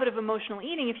to the habit of emotional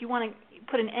eating, if you want to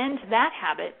put an end to that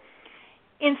habit,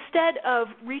 instead of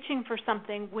reaching for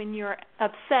something when you're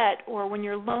upset or when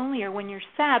you're lonely or when you're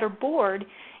sad or bored,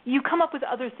 you come up with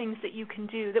other things that you can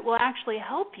do that will actually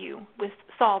help you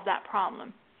solve that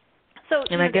problem. So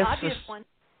and I guess the obvious one.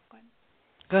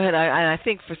 Go ahead. I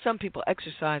think for some people,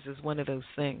 exercise is one of those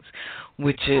things,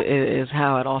 which is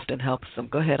how it often helps them.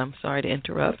 Go ahead. I'm sorry to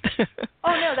interrupt.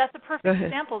 Oh no, that's a perfect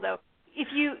example though. If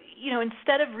you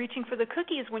instead of reaching for the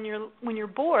cookies when you're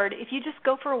bored, if you just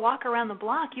go for a walk around the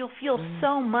block, you'll feel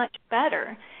so much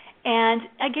better. And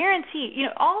I guarantee,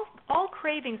 all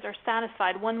cravings are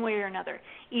satisfied one way or another.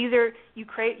 Either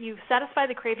you satisfy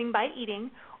the craving by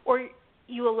eating, or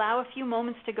you allow a few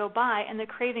moments to go by and the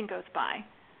craving goes by.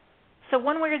 So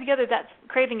one way or the other, that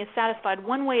craving is satisfied.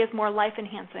 One way is more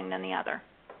life-enhancing than the other.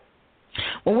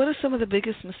 Well, what are some of the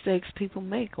biggest mistakes people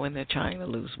make when they're trying to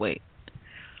lose weight?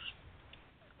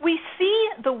 We see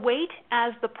the weight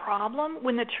as the problem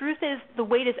when the truth is the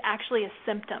weight is actually a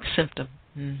symptom.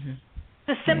 Mm-hmm.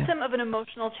 The symptom of an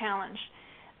emotional challenge.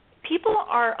 People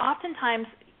are oftentimes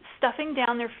stuffing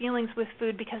down their feelings with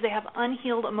food because they have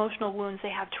unhealed emotional wounds.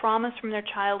 They have traumas from their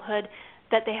childhood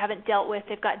that they haven't dealt with.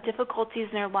 They've got difficulties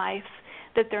in their lives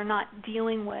that they're not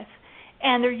dealing with.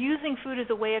 And they're using food as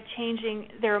a way of changing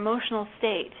their emotional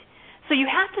state. So you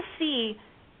have to see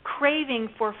craving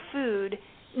for food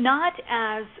not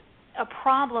as a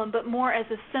problem, but more as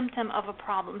a symptom of a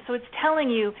problem. So it's telling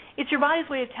you, it's your body's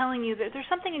way of telling you that there's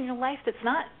something in your life that's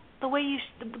not the way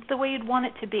you'd want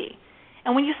it to be.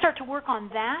 And when you start to work on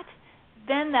that,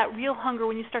 then that real hunger,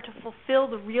 when you start to fulfill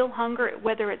the real hunger,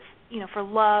 whether it's for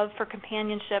love, for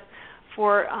companionship,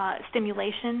 for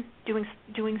stimulation,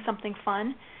 doing something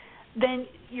fun, then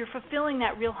you're fulfilling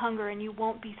that real hunger, and you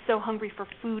won't be so hungry for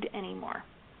food anymore.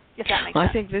 If that makes sense.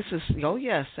 I think this is,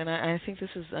 yes, and I think this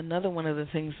is another one of the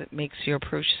things that makes your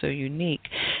approach so unique.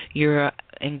 You're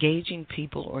engaging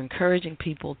people or encouraging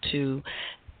people to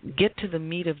get to the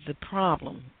meat of the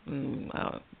problem.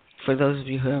 For those of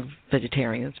you who are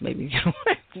vegetarians, maybe you don't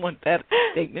want that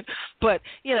statement, but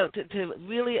to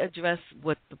really address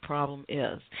what the problem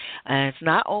is. And it's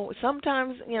not always.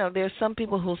 Sometimes there's some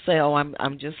people who'll say, "Oh,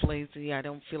 I'm just lazy. I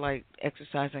don't feel like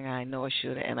exercising. I know I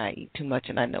should, and I eat too much,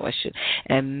 and I know I should."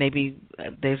 And maybe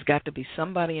there's got to be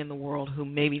somebody in the world who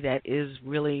maybe that is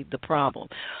really the problem.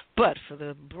 But for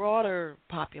the broader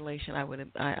population,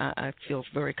 I feel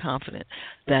very confident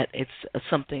that it's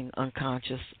something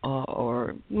unconscious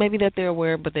or maybe that they're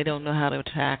aware, but they don't know how to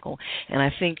tackle. And I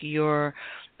think your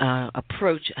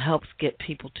approach helps get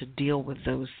people to deal with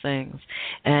those things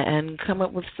and come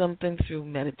up with something through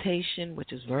meditation,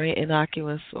 which is very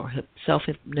innocuous, or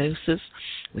self-hypnosis,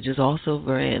 which is also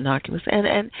very innocuous,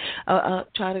 and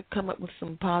try to come up with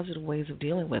some positive ways of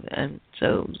dealing with it. And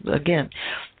so, again,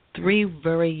 3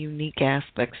 very unique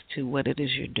aspects to what it is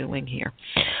you're doing here.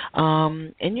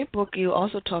 In your book, you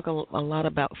also talk a lot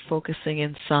about focusing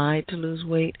inside to lose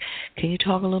weight. Can you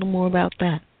talk a little more about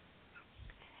that?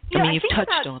 You've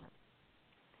touched on it.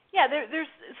 Yeah, there's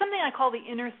something I call the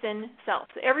inner thin self.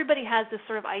 Everybody has this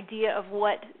sort of idea of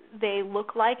what they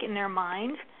look like in their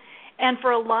mind. And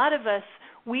for a lot of us,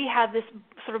 we have this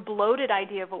sort of bloated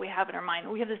idea of what we have in our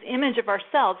mind. We have this image of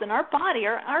ourselves, and our body,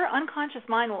 our unconscious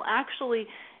mind will actually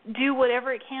do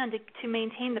whatever it can to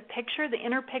maintain the picture, the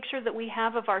inner picture that we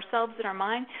have of ourselves in our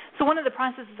mind. So one of the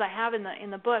processes I have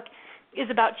in the book is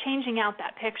about changing out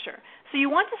that picture. So you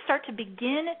want to start to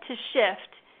begin to shift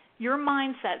your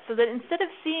mindset so that instead of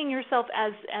seeing yourself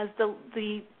as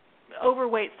the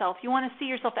overweight self, you want to see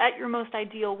yourself at your most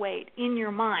ideal weight in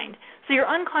your mind. So your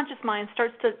unconscious mind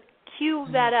starts to cue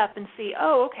that up and see,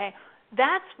 oh, okay,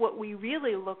 that's what we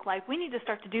really look like. We need to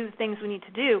start to do the things we need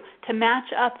to do to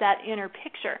match up that inner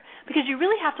picture, because you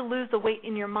really have to lose the weight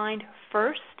in your mind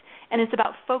first, and it's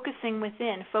about focusing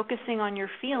within, focusing on your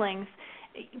feelings,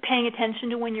 paying attention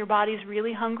to when your body's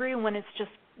really hungry and when it's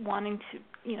just wanting to,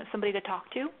 somebody to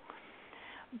talk to,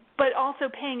 but also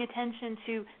paying attention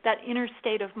to that inner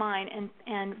state of mind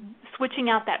and switching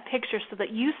out that picture so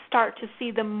that you start to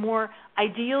see the more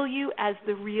ideal you as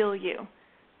the real you.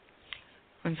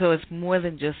 And so it's more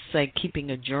than just, say,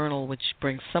 keeping a journal, which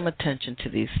brings some attention to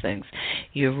these things.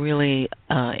 You're really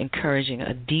encouraging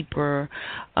a deeper,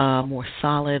 more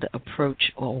solid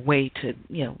approach or way to,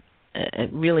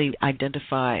 really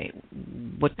identify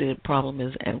what the problem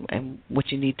is and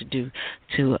what you need to do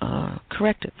to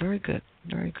correct it. Very good.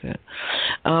 Very good.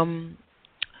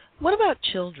 What about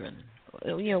children?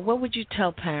 What would you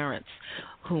tell parents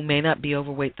who may not be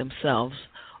overweight themselves,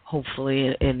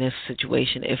 hopefully in this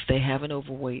situation, if they have an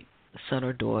overweight son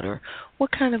or daughter?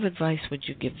 What kind of advice would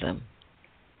you give them?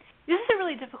 This is a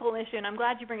really difficult issue, and I'm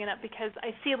glad you bring it up because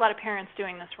I see a lot of parents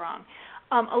doing this wrong.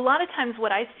 A lot of times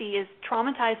what I see is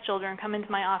traumatized children come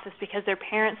into my office because their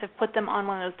parents have put them on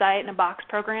one of those diet-in-a-box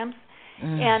programs.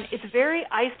 And it's very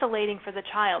isolating for the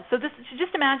child. So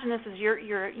just imagine this as you're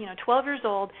 12 years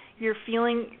old, you're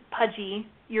feeling pudgy,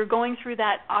 you're going through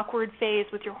that awkward phase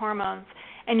with your hormones,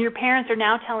 and your parents are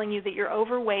now telling you that you're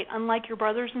overweight, unlike your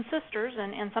brothers and sisters,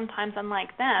 and sometimes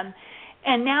unlike them.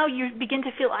 And now you begin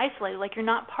to feel isolated, like you're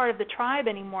not part of the tribe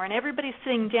anymore, and everybody's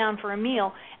sitting down for a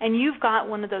meal, and you've got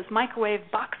one of those microwave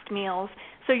boxed meals,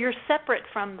 so you're separate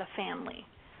from the family,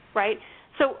 right?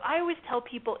 So I always tell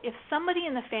people, if somebody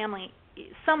in the family,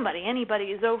 anybody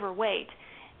is overweight,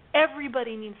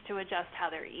 everybody needs to adjust how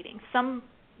they're eating. Some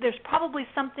there's probably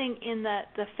something in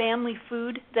the family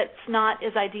food that's not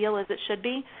as ideal as it should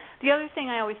be. The other thing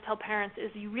I always tell parents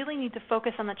is you really need to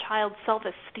focus on the child's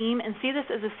self-esteem and see this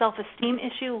as a self-esteem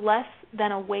issue less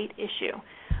than a weight issue.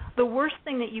 The worst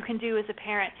thing that you can do as a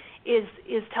parent is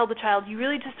tell the child you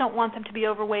really just don't want them to be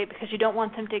overweight because you don't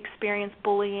want them to experience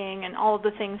bullying and all of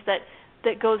the things that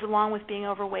goes along with being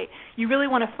overweight. You really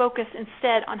want to focus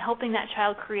instead on helping that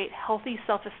child create healthy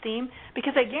self-esteem,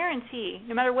 because I guarantee,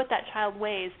 no matter what that child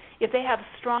weighs, if they have a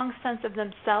strong sense of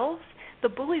themselves, the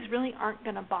bullies really aren't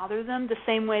going to bother them the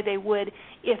same way they would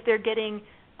if they're getting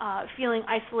feeling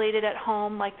isolated at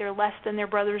home, like they're less than their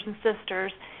brothers and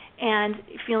sisters, and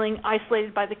feeling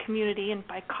isolated by the community and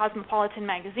by Cosmopolitan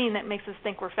magazine that makes us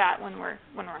think we're fat when we're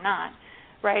not,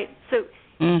 right? So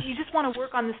you just want to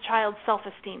work on this child's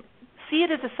self-esteem. See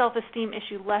it as a self-esteem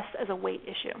issue, less as a weight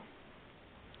issue.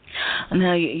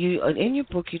 Now, you in your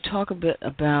book, you talk a bit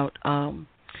about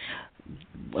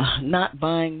not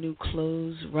buying new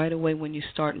clothes right away when you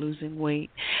start losing weight.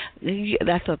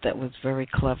 I thought that was very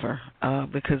clever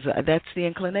because that's the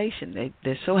inclination.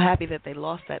 They're so happy that they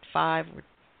lost that 5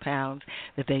 pounds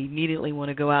that they immediately want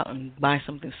to go out and buy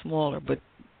something smaller. But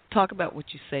talk about what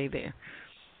you say there.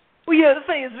 Well, yeah, the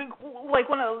funny is, like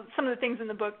some of the things in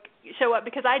the book show up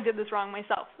because I did this wrong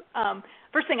myself.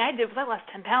 First thing I did was I lost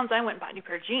 10 pounds. I went and bought a new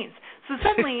pair of jeans. So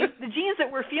suddenly the jeans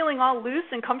that were feeling all loose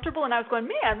and comfortable, and I was going,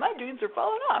 man, my jeans are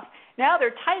falling off. Now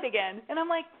they're tight again. And I'm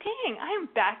like, dang, I am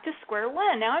back to square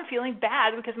one. Now I'm feeling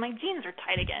bad because my jeans are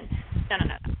tight again. No.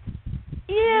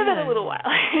 Give it a little while.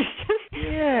 Just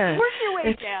work your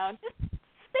way down. Just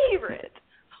savor it.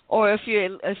 Or if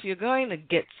you're going to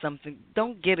get something,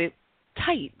 don't get it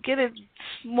tight. Get it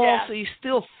small so you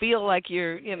still feel like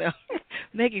you're,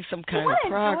 making some kind of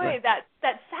progress. Enjoy that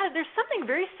there's something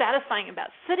very satisfying about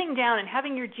sitting down and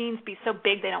having your jeans be so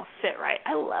big they don't fit right.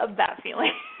 I love that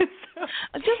feeling.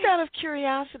 Just out of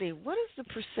curiosity, what is the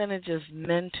percentage of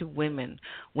men to women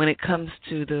when it comes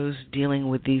to those dealing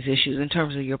with these issues in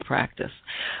terms of your practice?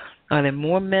 Are there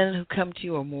more men who come to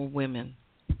you or more women?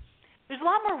 There's a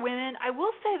lot more women. I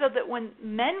will say, though, that when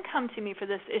men come to me for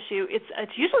this issue,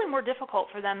 it's usually more difficult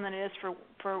for them than it is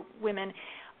for women.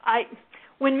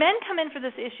 When men come in for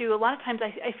this issue, a lot of times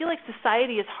I feel like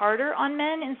society is harder on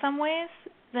men in some ways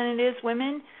than it is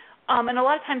women. And a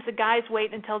lot of times the guys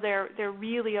wait until they're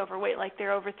really overweight, like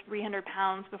they're over 300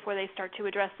 pounds before they start to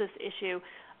address this issue,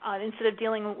 instead of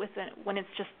dealing with it when it's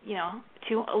just,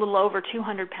 a little over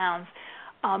 200 pounds.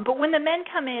 But when the men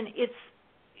come in,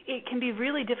 it can be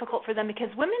really difficult for them because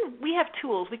women, we have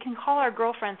tools. We can call our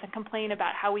girlfriends and complain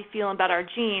about how we feel about our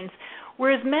jeans,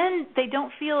 whereas men, they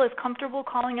don't feel as comfortable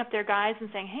calling up their guys and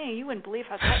saying, hey, you wouldn't believe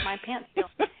how tight my pants feel.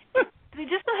 They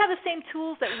just don't have the same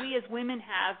tools that we as women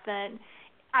have. Then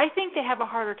I think they have a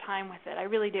harder time with it. I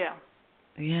really do.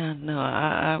 Yeah, no,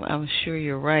 I'm sure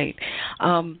you're right.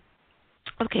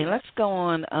 Okay, let's go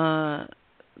on.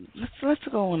 Let's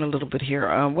go on a little bit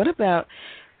here. What about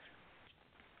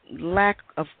lack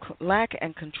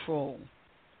and control?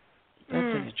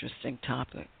 That's an interesting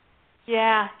topic.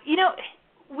 Yeah,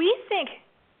 we think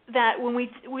that when we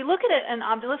look at it, an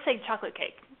object, let's say chocolate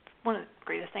cake, one of the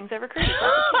greatest things ever created.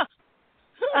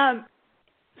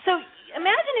 So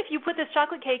imagine if you put this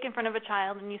chocolate cake in front of a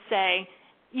child and you say,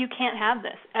 you can't have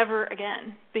this ever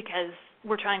again because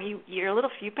you're a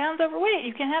little few pounds overweight,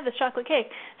 you can't have this chocolate cake.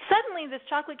 Suddenly this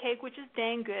chocolate cake, which is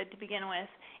dang good to begin with,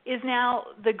 is now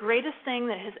the greatest thing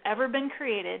that has ever been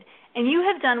created, and you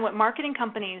have done what marketing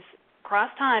companies across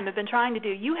time have been trying to do.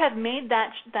 You have made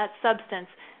that substance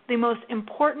the most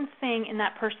important thing in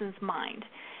that person's mind.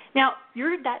 Now,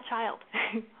 you're that child.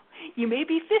 You may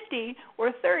be 50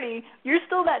 or 30, you're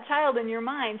still that child in your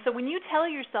mind. So when you tell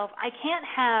yourself, I can't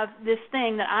have this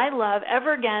thing that I love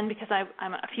ever again because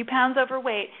I'm a few pounds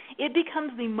overweight, it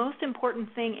becomes the most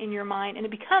important thing in your mind, and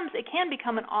it can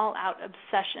become an all-out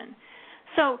obsession.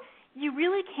 So you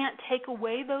really can't take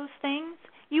away those things.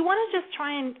 You want to just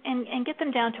try and get them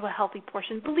down to a healthy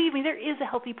portion. Believe me, there is a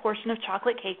healthy portion of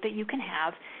chocolate cake that you can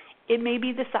have. It may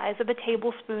be the size of a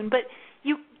tablespoon, but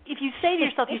if you say to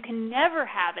yourself you can never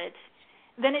have it,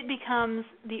 then it becomes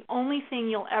the only thing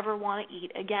you'll ever want to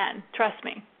eat again. Trust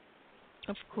me.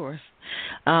 Of course.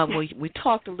 We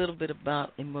talked a little bit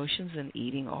about emotions and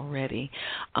eating already.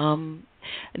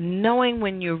 Knowing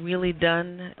when you're really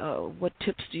done, what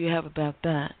tips do you have about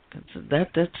that?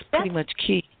 That's pretty much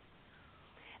key.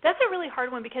 That's a really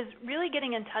hard one because really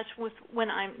getting in touch with when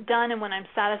I'm done and when I'm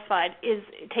satisfied it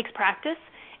takes practice.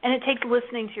 And it takes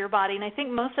listening to your body. And I think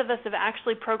most of us have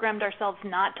actually programmed ourselves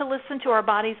not to listen to our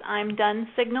body's I'm done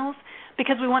signals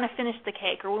because we want to finish the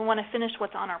cake or we want to finish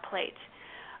what's on our plate.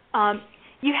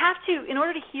 You have to, in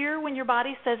order to hear when your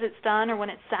body says it's done or when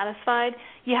it's satisfied,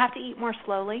 you have to eat more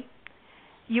slowly.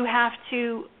 You have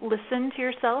to listen to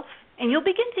yourself. And you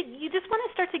just want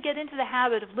to start to get into the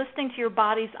habit of listening to your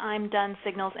body's I'm done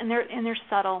signals, and they're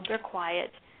subtle, they're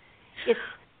quiet. It's,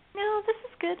 no, this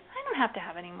is good, I don't have to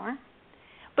have any more.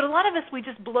 But a lot of us, we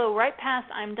just blow right past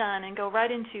I'm done and go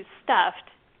right into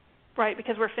stuffed, right,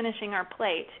 because we're finishing our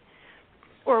plate,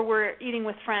 or we're eating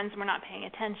with friends and we're not paying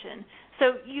attention.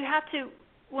 So you have to,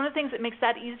 one of the things that makes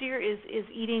that easier is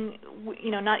eating,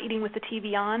 not eating with the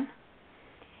TV on,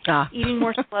 eating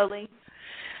more slowly.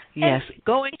 Yes,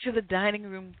 going to the dining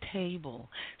room table,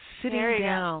 sitting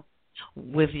down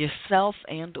with yourself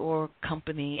and or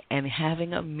company and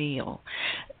having a meal.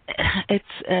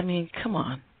 Come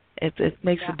on. It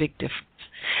makes a big difference.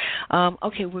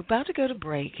 Okay, we're about to go to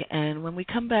break, and when we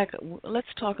come back,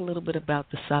 let's talk a little bit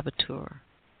about the saboteur.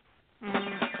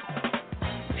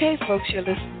 Okay, folks, you're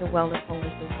listening to Wellness,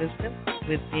 Wholeness, and Wisdom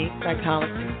with me,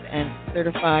 psychologist and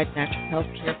certified natural health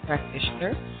care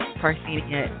practitioner,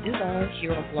 Parthenia Izzard,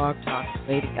 here on Blog Talk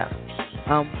Radio.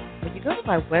 When you go to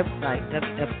my website,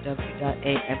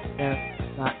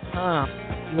 www.amtherapist.com,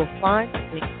 you will find a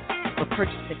link for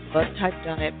purchasing blood type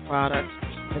diet products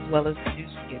as well as New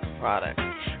Skin products.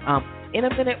 In a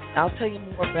minute, I'll tell you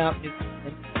more about New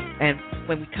Skin, and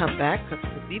when we come back, because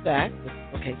we'll be back with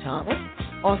Jill Thomas,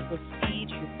 also Feed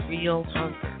Your Real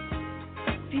Hunger.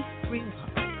 Feed Your Real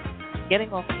Hunger.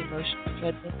 Getting off the emotional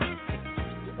treadmill and keep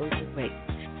you overweight.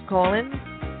 Call in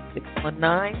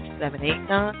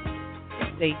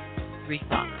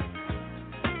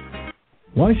 619-789-6835.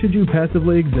 Why should you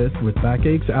passively exist with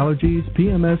backaches, allergies,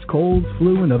 PMS, colds,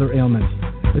 flu, and other ailments?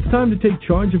 It's time to take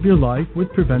charge of your life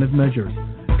with preventive measures.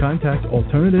 Contact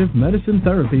Alternative Medicine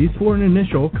Therapies for an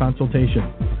initial consultation.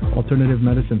 Alternative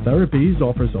Medicine Therapies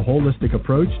offers a holistic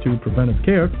approach to preventive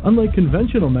care, unlike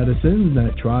conventional medicine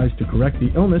that tries to correct the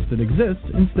illness that exists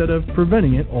instead of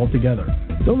preventing it altogether.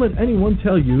 Don't let anyone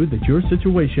tell you that your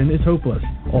situation is hopeless.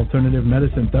 Alternative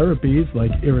medicine therapies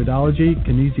like iridology,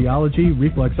 kinesiology,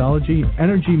 reflexology,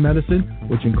 energy medicine,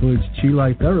 which includes chi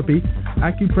light therapy,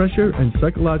 acupressure, and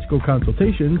psychological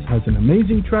consultations, has an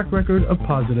amazing track record of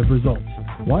positive results.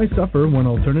 Why suffer when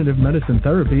Alternative Medicine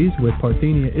Therapies with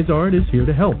Parthenia Izzard is here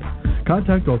to help?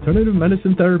 Contact Alternative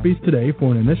Medicine Therapies today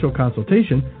for an initial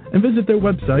consultation and visit their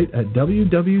website at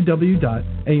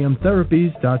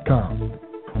www.amtherapies.com.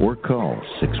 Or call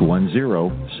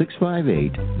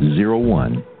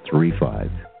 610-658-0135.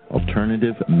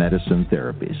 Alternative Medicine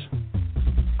Therapies.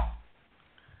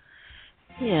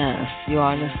 Yes, you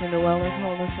are listening to Wellness,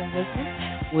 Wholeness, and Wisdom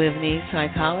with me,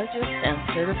 psychologist and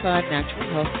certified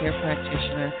natural health care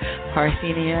practitioner,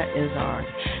 Parthenia Izzard.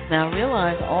 Now,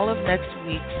 realize all of next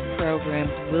week's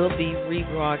programs will be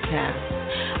rebroadcast.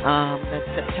 That's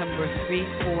September 3,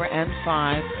 4, and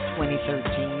 5,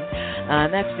 2013.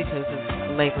 That's because of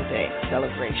Labor Day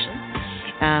celebration.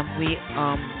 I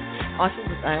also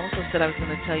said I was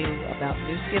going to tell you about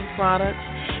New Skin products.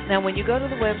 Now, when you go to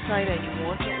the website and you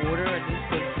want to order a New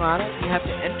Skin product, you have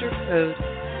to enter code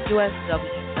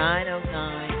USW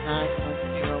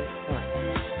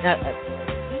 9099101. Now,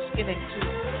 New Skin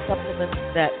includes supplements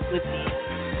that, with the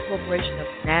incorporation of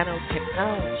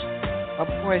nanotechnology, are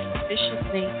more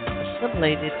efficiently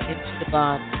assimilated into the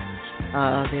body.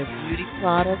 Their beauty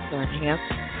products are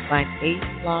enhanced by an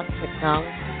age-block technology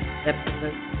that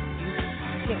promotes youthful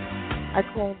skin. I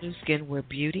call New Skin where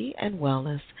beauty and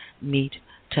wellness meet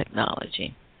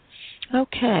technology.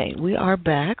 Okay, we are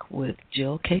back with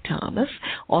Jill K. Thomas,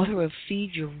 author of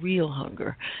Feed Your Real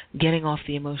Hunger, Getting Off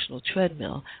the Emotional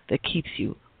Treadmill That Keeps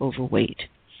You Overweight.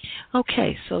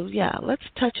 Okay, so let's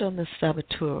touch on the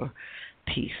saboteur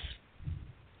piece.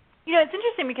 It's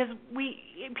interesting because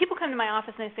people come to my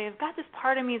office and they say, I've got this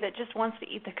part of me that just wants to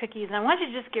eat the cookies, and I want you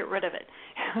to just get rid of it.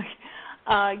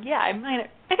 I'm not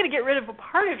going to get rid of a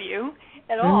part of you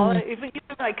at all. If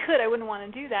I could, I wouldn't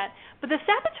want to do that. But the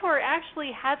saboteur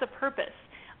actually has a purpose.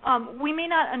 We may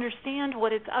not understand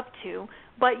what it's up to,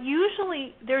 but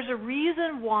usually there's a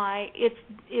reason why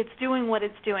it's doing what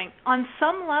it's doing. On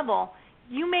some level,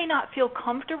 you may not feel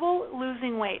comfortable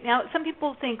losing weight. Now, some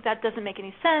people think that doesn't make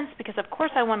any sense because, of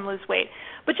course, I want to lose weight.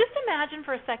 But just imagine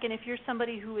for a second if you're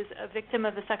somebody who is a victim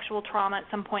of a sexual trauma at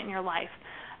some point in your life.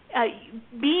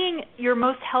 Being your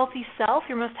most healthy self,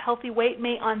 your most healthy weight,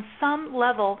 may on some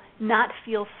level not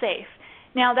feel safe.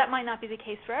 Now, that might not be the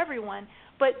case for everyone,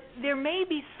 but there may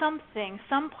be some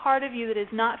part of you that is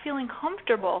not feeling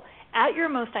comfortable at your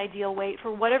most ideal weight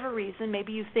for whatever reason.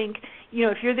 Maybe you think,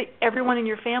 if everyone in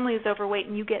your family is overweight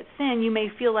and you get thin, you may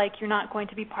feel like you're not going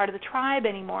to be part of the tribe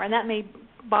anymore, and that may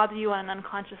bother you on an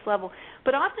unconscious level.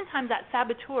 But oftentimes that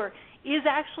saboteur is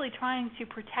actually trying to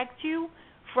protect you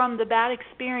from the bad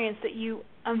experience that you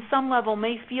on some level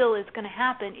may feel is going to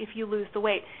happen if you lose the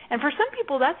weight. And for some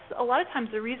people, that's a lot of times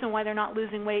the reason why they're not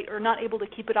losing weight or not able to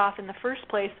keep it off in the first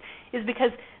place is because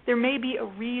there may be a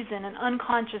reason, an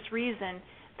unconscious reason,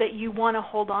 that you want to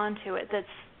hold on to it that's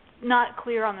not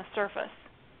clear on the surface.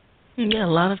 Yeah, a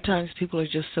lot of times people are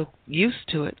just so used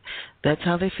to it. That's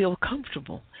how they feel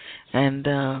comfortable. And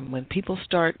when people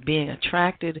start being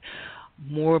attracted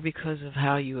more because of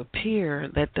how you appear,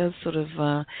 that does sort of,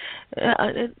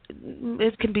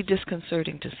 it can be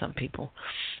disconcerting to some people.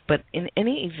 But in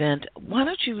any event, why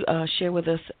don't you share with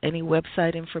us any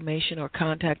website information or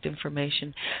contact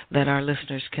information that our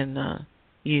listeners can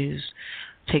use,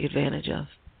 take advantage of?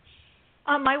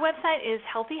 My website is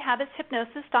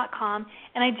healthyhabitshypnosis.com,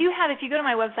 and I do have, if you go to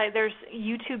my website, there's a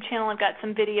YouTube channel. I've got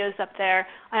some videos up there.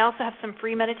 I also have some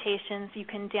free meditations you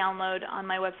can download on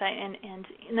my website, and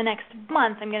in the next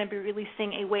month I'm going to be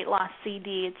releasing a weight loss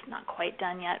CD. It's not quite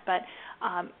done yet, but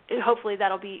hopefully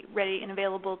that'll be ready and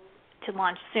available to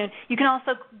launch soon. You can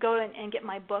also go and get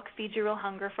my book, Feed Your Real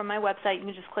Hunger, from my website. You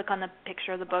can just click on the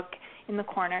picture of the book in the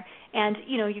corner. And,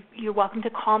 you're welcome to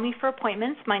call me for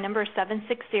appointments. My number is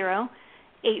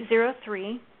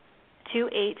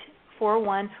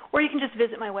 760-803-2841, or you can just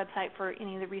visit my website for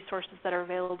any of the resources that are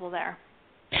available there.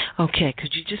 Okay,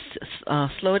 could you just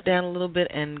slow it down a little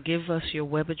bit and give us your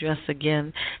web address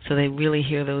again so they really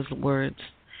hear those words?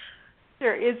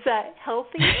 Sure, it's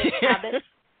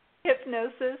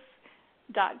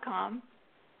healthyhabitshypnosis.com.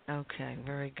 Okay,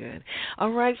 very good.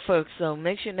 All right, folks, so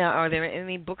make sure now, are there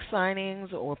any book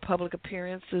signings or public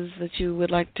appearances that you would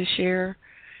like to share?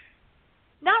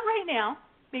 Not right now.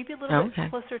 Maybe a little bit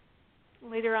closer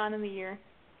later on in the year.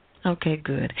 Okay,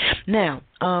 good. Now,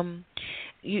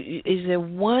 is there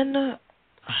one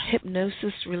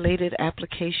hypnosis-related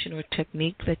application or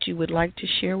technique that you would like to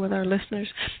share with our listeners,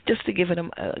 just to give them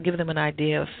an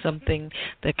idea of something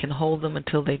that can hold them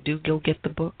until they do go get the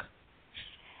book?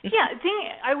 Yeah, the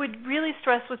thing I would really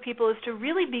stress with people is to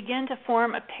really begin to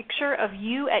form a picture of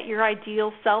you at your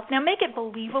ideal self. Now, make it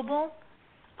believable.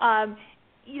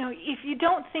 If you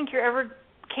don't think you're ever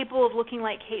capable of looking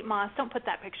like Kate Moss, don't put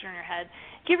that picture in your head.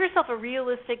 Give yourself a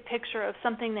realistic picture of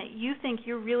something that you think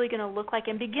you're really going to look like,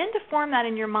 and begin to form that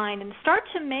in your mind and start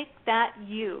to make that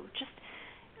you. Just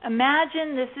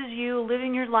imagine this is you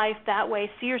living your life that way.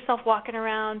 See yourself walking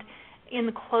around in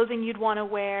the clothing you'd want to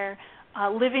wear,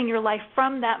 living your life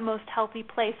from that most healthy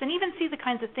place, and even see the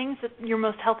kinds of things that your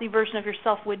most healthy version of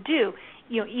yourself would do.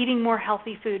 Eating more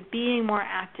healthy food, being more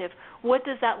active. What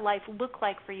does that life look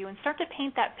like for you? And start to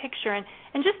paint that picture, and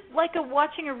just like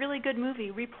watching a really good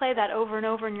movie, replay that over and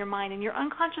over in your mind, and your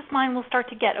unconscious mind will start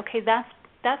to get, okay,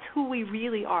 that's who we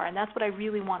really are, and that's what I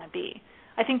really want to be.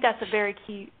 I think that's a very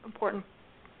key, important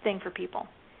thing for people.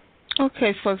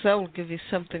 Okay, folks, that will give you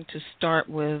something to start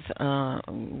with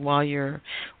while you're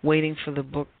waiting for the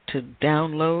book to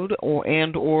download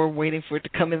or waiting for it to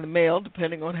come in the mail,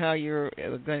 depending on how you're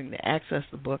going to access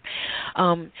the book.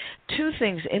 Two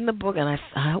things in the book, and I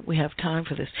hope we have time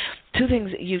for this. Two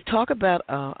things. You talk about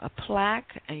a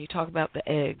plaque and you talk about the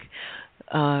egg.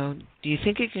 Do you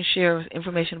think you can share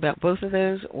information about both of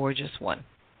those or just one?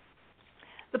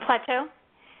 The plateau?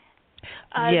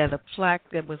 Yeah, the plaque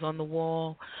that was on the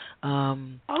wall.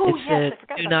 Yes, said, I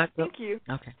forgot "Do about not that. go." Thank you.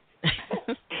 Okay.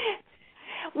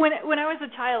 When I was a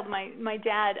child, my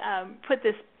dad put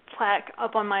this plaque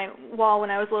up on my wall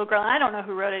when I was a little girl, and I don't know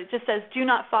who wrote it. It just says, "Do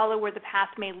not follow where the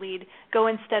path may lead. Go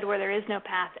instead where there is no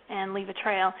path, and leave a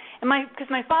trail." And because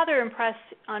my father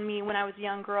impressed on me when I was a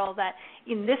young girl that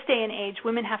in this day and age,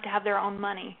 women have to have their own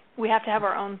money. We have to have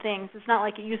our own things. It's not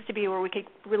like it used to be where we could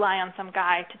rely on some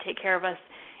guy to take care of us.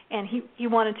 And he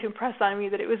wanted to impress on me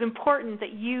that it was important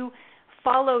that you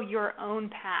follow your own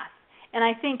path. And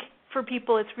I think for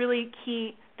people it's really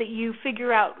key that you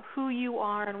figure out who you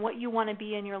are and what you want to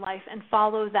be in your life and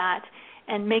follow that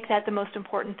and make that the most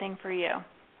important thing for you.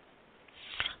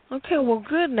 Okay, well,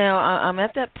 good. Now, I'm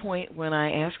at that point when I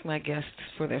ask my guests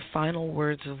for their final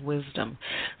words of wisdom.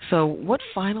 So what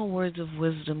final words of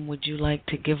wisdom would you like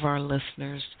to give our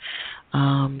listeners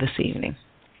this evening?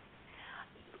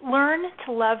 Learn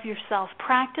to love yourself.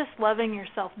 Practice loving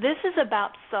yourself. This is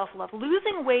about self-love.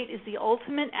 Losing weight is the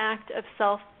ultimate act of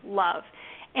self-love.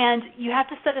 And you have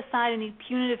to set aside any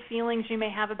punitive feelings you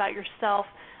may have about yourself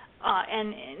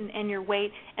and your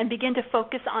weight and begin to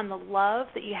focus on the love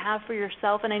that you have for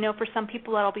yourself. And I know for some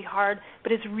people that'll be hard,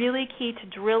 but it's really key to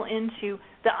drill into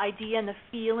the idea and the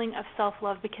feeling of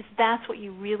self-love, because that's what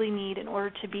you really need in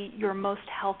order to be your most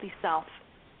healthy self.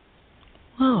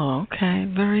 Oh,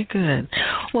 okay. Very good.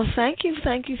 Well, thank you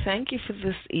for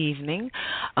this evening.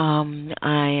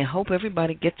 I hope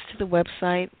everybody gets to the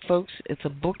website, folks. It's a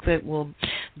book that will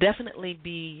definitely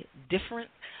be different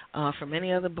from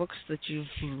any other books that you've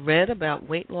read about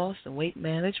weight loss and weight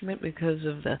management because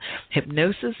of the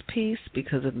hypnosis piece,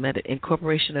 because of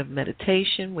incorporation of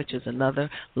meditation, which is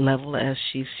another level, as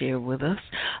she shared with us,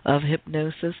 of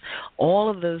hypnosis.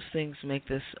 All of those things make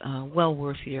this well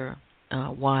worth your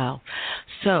while.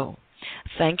 So,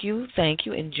 thank you.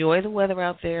 Enjoy the weather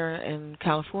out there in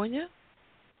California.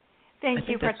 Thank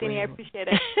you, Parthenia. I appreciate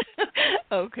it.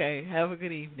 Okay. Have a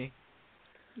good evening.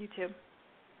 You too.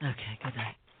 Okay, good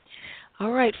night.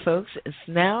 All right, folks, it's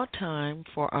now time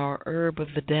for our herb of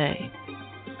the day.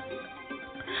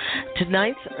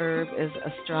 Tonight's herb is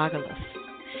astragalus.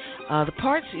 The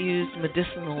parts used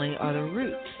medicinally are the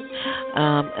roots.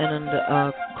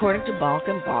 According to Balk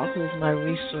and Balk, who is my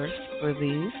resource for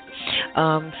these,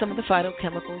 some of the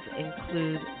phytochemicals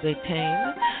include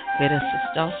betaine,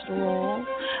 beta-sitosterol,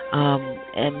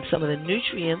 and some of the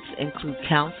nutrients include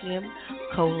calcium,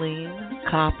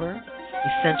 choline, copper,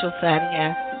 essential fatty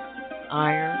acids,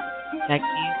 iron,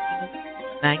 magnesium,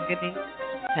 manganese,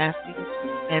 potassium,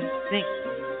 and zinc.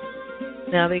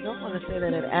 Now, they go on to say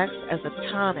that it acts as a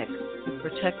tonic to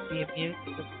protect the immune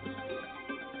system,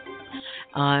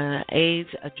 aids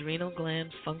adrenal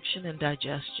gland function and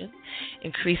digestion,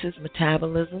 increases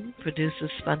metabolism, produces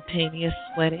spontaneous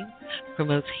sweating,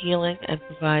 promotes healing, and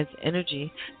provides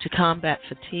energy to combat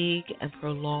fatigue and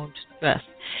prolonged stress,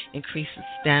 increases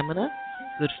stamina,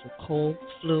 good for cold,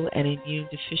 flu, and immune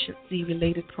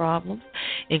deficiency-related problems,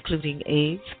 including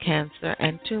AIDS, cancer,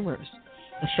 and tumors.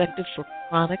 Effective for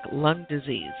chronic lung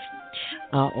disease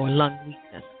or lung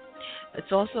weakness.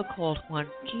 It's also called Huan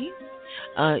Qi.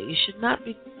 They should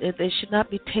not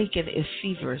be taken if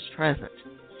fever is present.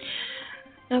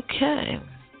 Okay,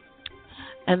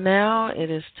 and now it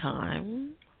is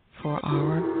time for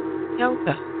our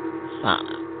yoga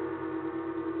asana.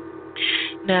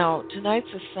 Now, tonight's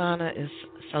asana is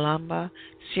Salamba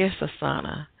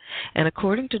Sirsasana. And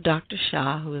according to Dr.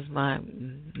 Shah, who is my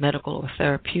medical or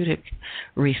therapeutic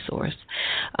resource,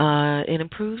 it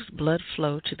improves blood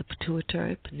flow to the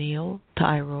pituitary, pineal,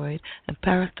 thyroid, and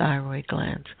parathyroid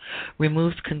glands,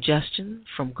 removes congestion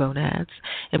from gonads,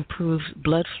 improves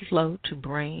blood flow to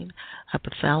brain,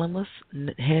 hypothalamus,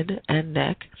 head, and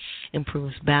neck,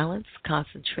 improves balance,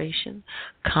 concentration,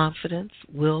 confidence,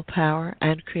 willpower,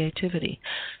 and creativity,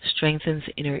 strengthens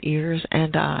inner ears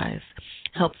and eyes,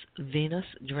 helps venous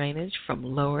drainage from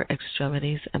lower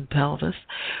extremities and pelvis,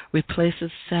 replaces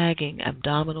sagging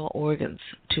abdominal organs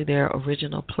to their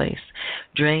original place,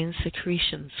 drains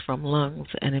secretions from lungs,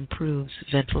 and improves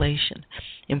ventilation,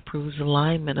 improves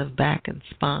alignment of back and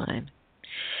spine.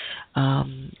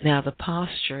 Now, the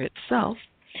posture itself,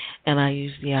 and I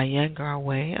use the Iyengar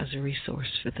way as a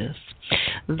resource for this.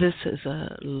 This is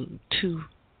a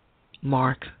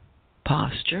 2-mark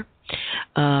posture.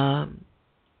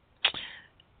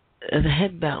 The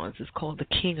head balance is called the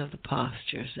king of the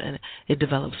postures, and it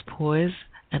develops poise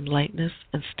and lightness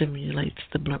and stimulates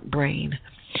the brain.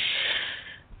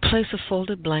 Place a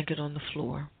folded blanket on the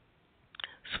floor,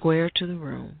 square to the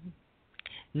room.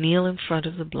 Kneel in front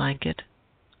of the blanket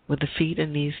with the feet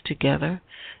and knees together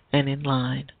and in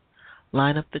line.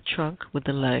 Line up the trunk with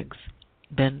the legs.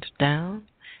 Bend down,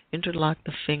 interlock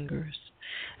the fingers,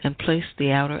 and place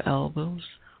the outer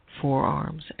elbows,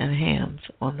 forearms, and hands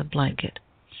on the blanket.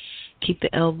 Keep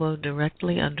the elbow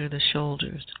directly under the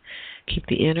shoulders. Keep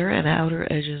the inner and outer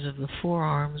edges of the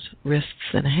forearms,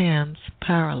 wrists, and hands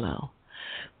parallel.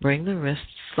 Bring the wrists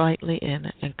slightly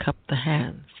in and cup the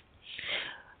hands.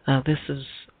 This is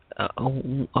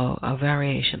a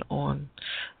variation on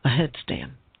a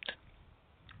headstand.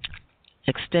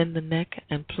 Extend the neck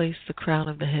and place the crown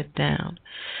of the head down.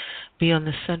 Be on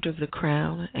the center of the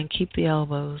crown and keep the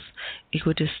elbows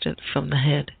equidistant from the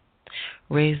head.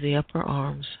 Raise the upper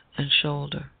arms and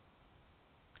shoulder.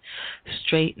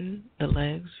 Straighten the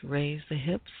legs, raise the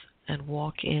hips, and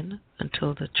walk in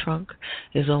until the trunk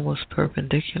is almost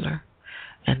perpendicular,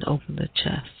 and open the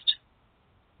chest.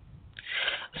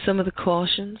 Some of the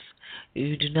cautions: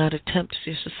 you do not attempt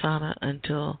Sirsasana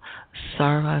until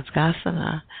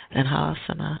Sarvasgasana and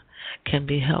Halasana can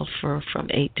be held for from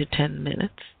 8 to 10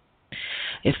 minutes.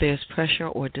 If there's pressure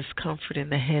or discomfort in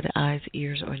the head, eyes,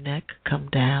 ears, or neck, come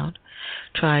down.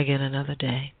 Try again another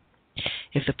day.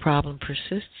 If the problem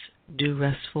persists, do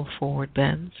restful forward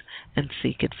bends and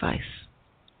seek advice.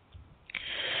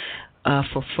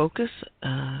 For focus,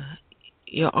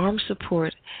 your arm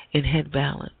support in head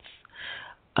balance.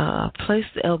 Place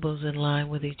the elbows in line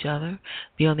with each other.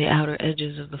 Be on the outer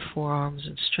edges of the forearms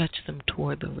and stretch them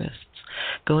toward the wrists.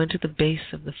 Go into the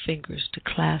base of the fingers to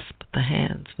clasp the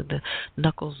hands with the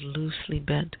knuckles loosely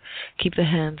bent. Keep the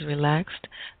hands relaxed,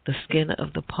 the skin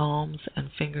of the palms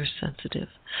and fingers sensitive.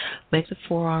 Make the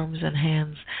forearms and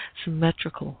hands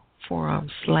symmetrical,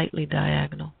 forearms slightly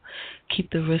diagonal.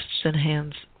 Keep the wrists and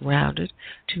hands rounded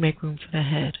to make room for the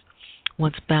head.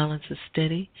 Once balance is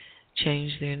steady,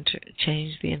 change the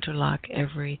interlock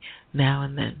every now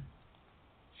and then.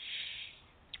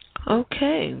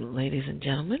 Okay, ladies and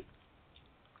gentlemen,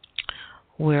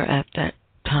 we're at that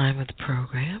time of the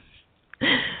program.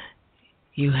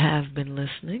 You have been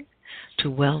listening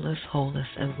to Wellness, Wholeness,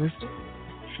 and Wisdom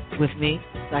with me,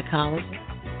 psychologist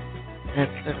and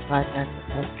certified natural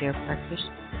healthcare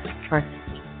practitioner,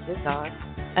 Parthenia, Izzard,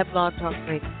 at Blog Talk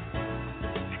Radio.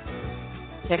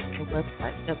 Check the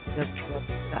website,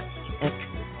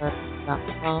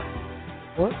 www.cnhp.com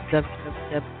or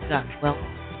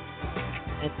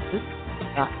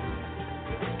www.wellness.com.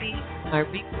 See my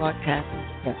rebroadcast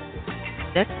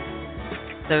next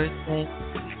Thursday,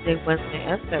 Tuesday, Wednesday,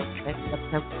 and Thursday,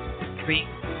 September 3,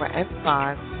 4, and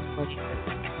 5,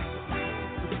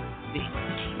 2023.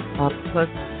 Because of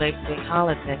the Labor Day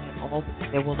holiday and all,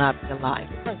 there will not be a live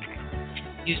program.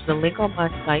 Use the link on my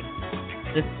site.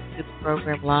 Listen to the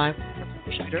program live on your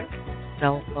computer,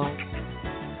 cell phone,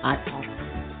 iPod,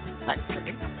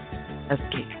 BlackBerry, as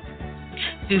key.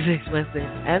 Tuesdays,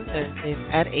 Wednesdays, and Thursdays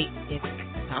at 8 p.m.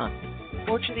 time.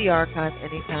 Or to the archive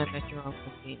anytime at your own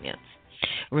convenience.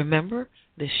 Remember,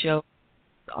 the show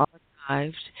is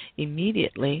archived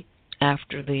immediately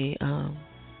after the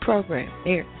program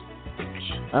airs.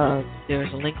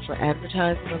 There's a link for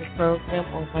advertising on the program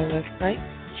on my website.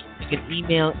 You can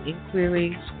email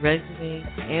inquiries, resumes,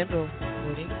 and or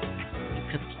recordings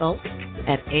to consult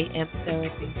at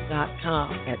amtherapies.com.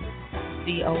 That's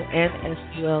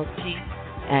CONSULT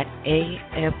at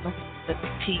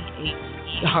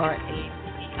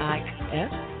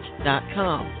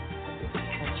AMTHERAPIES.com.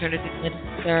 Alternative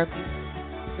medicine therapy,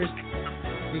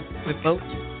 remote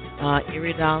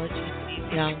iridology,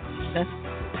 anesthesiology assessment,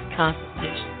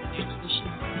 consultation, nutrition,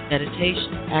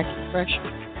 meditation,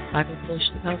 acupressure,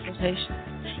 psychosocial consultation.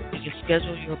 You can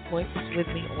schedule your appointments with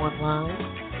me online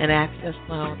and access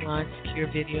my online secure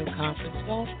video conference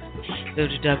offer. Go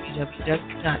to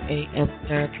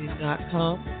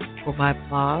www.amtherapies.com for my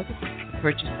blog,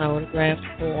 purchase my autographed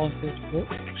co-authored book,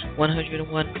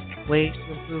 101 Ways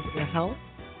to Improve Your Health.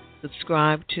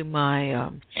 Subscribe to my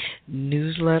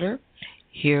newsletter,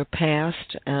 hear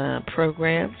past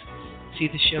programs, see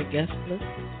the show guest list.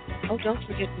 Oh, don't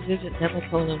forget to visit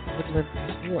Nemacolin Woodland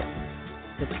Resort.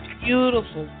 It's a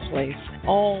beautiful place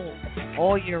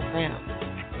all year round.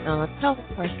 Tell them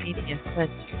Parthenia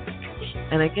sent you.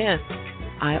 And again,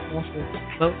 I offer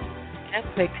both and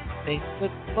face-to-face,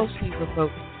 but mostly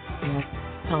remote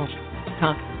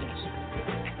consultation.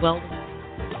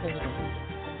 Wellness, wholeness,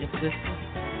 and wisdom.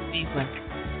 Be well.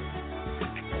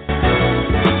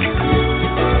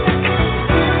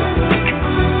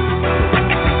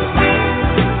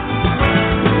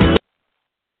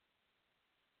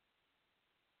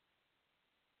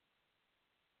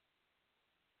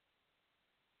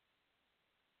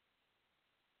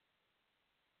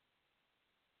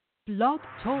 Blog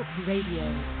Talk Radio.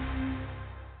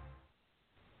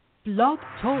 Blog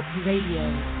Talk Radio.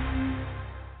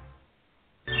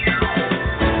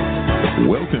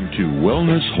 Welcome to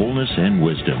Wellness, Wholeness, and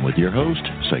Wisdom with your host,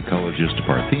 Psychologist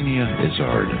Parthenia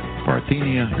Izzard.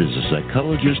 Parthenia is a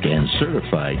psychologist and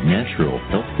certified natural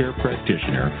healthcare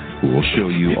practitioner who will show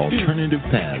you alternative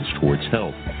paths towards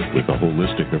health with a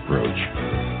holistic approach.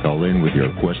 Call in with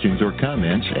your questions or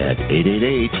comments at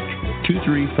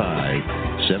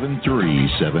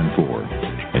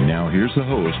 888-235-7374. And now here's the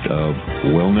host of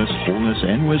Wellness, Wholeness,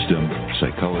 and Wisdom,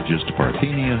 Psychologist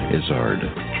Parthenia Izzard.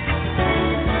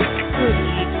 Good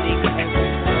evening,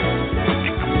 everyone.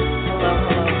 Hello.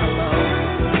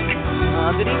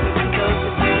 Good evening to those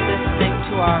of you listening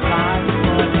to our live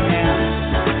broadcast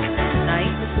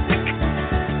tonight.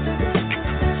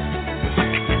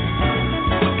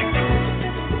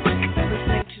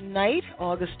 Listening tonight,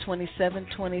 August 27,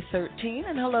 2013,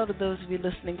 and hello to those of you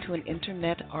listening to an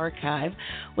internet archive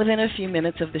within a few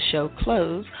minutes of the show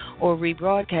close or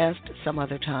rebroadcast some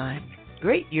other time.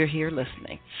 Great, you're here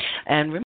listening. And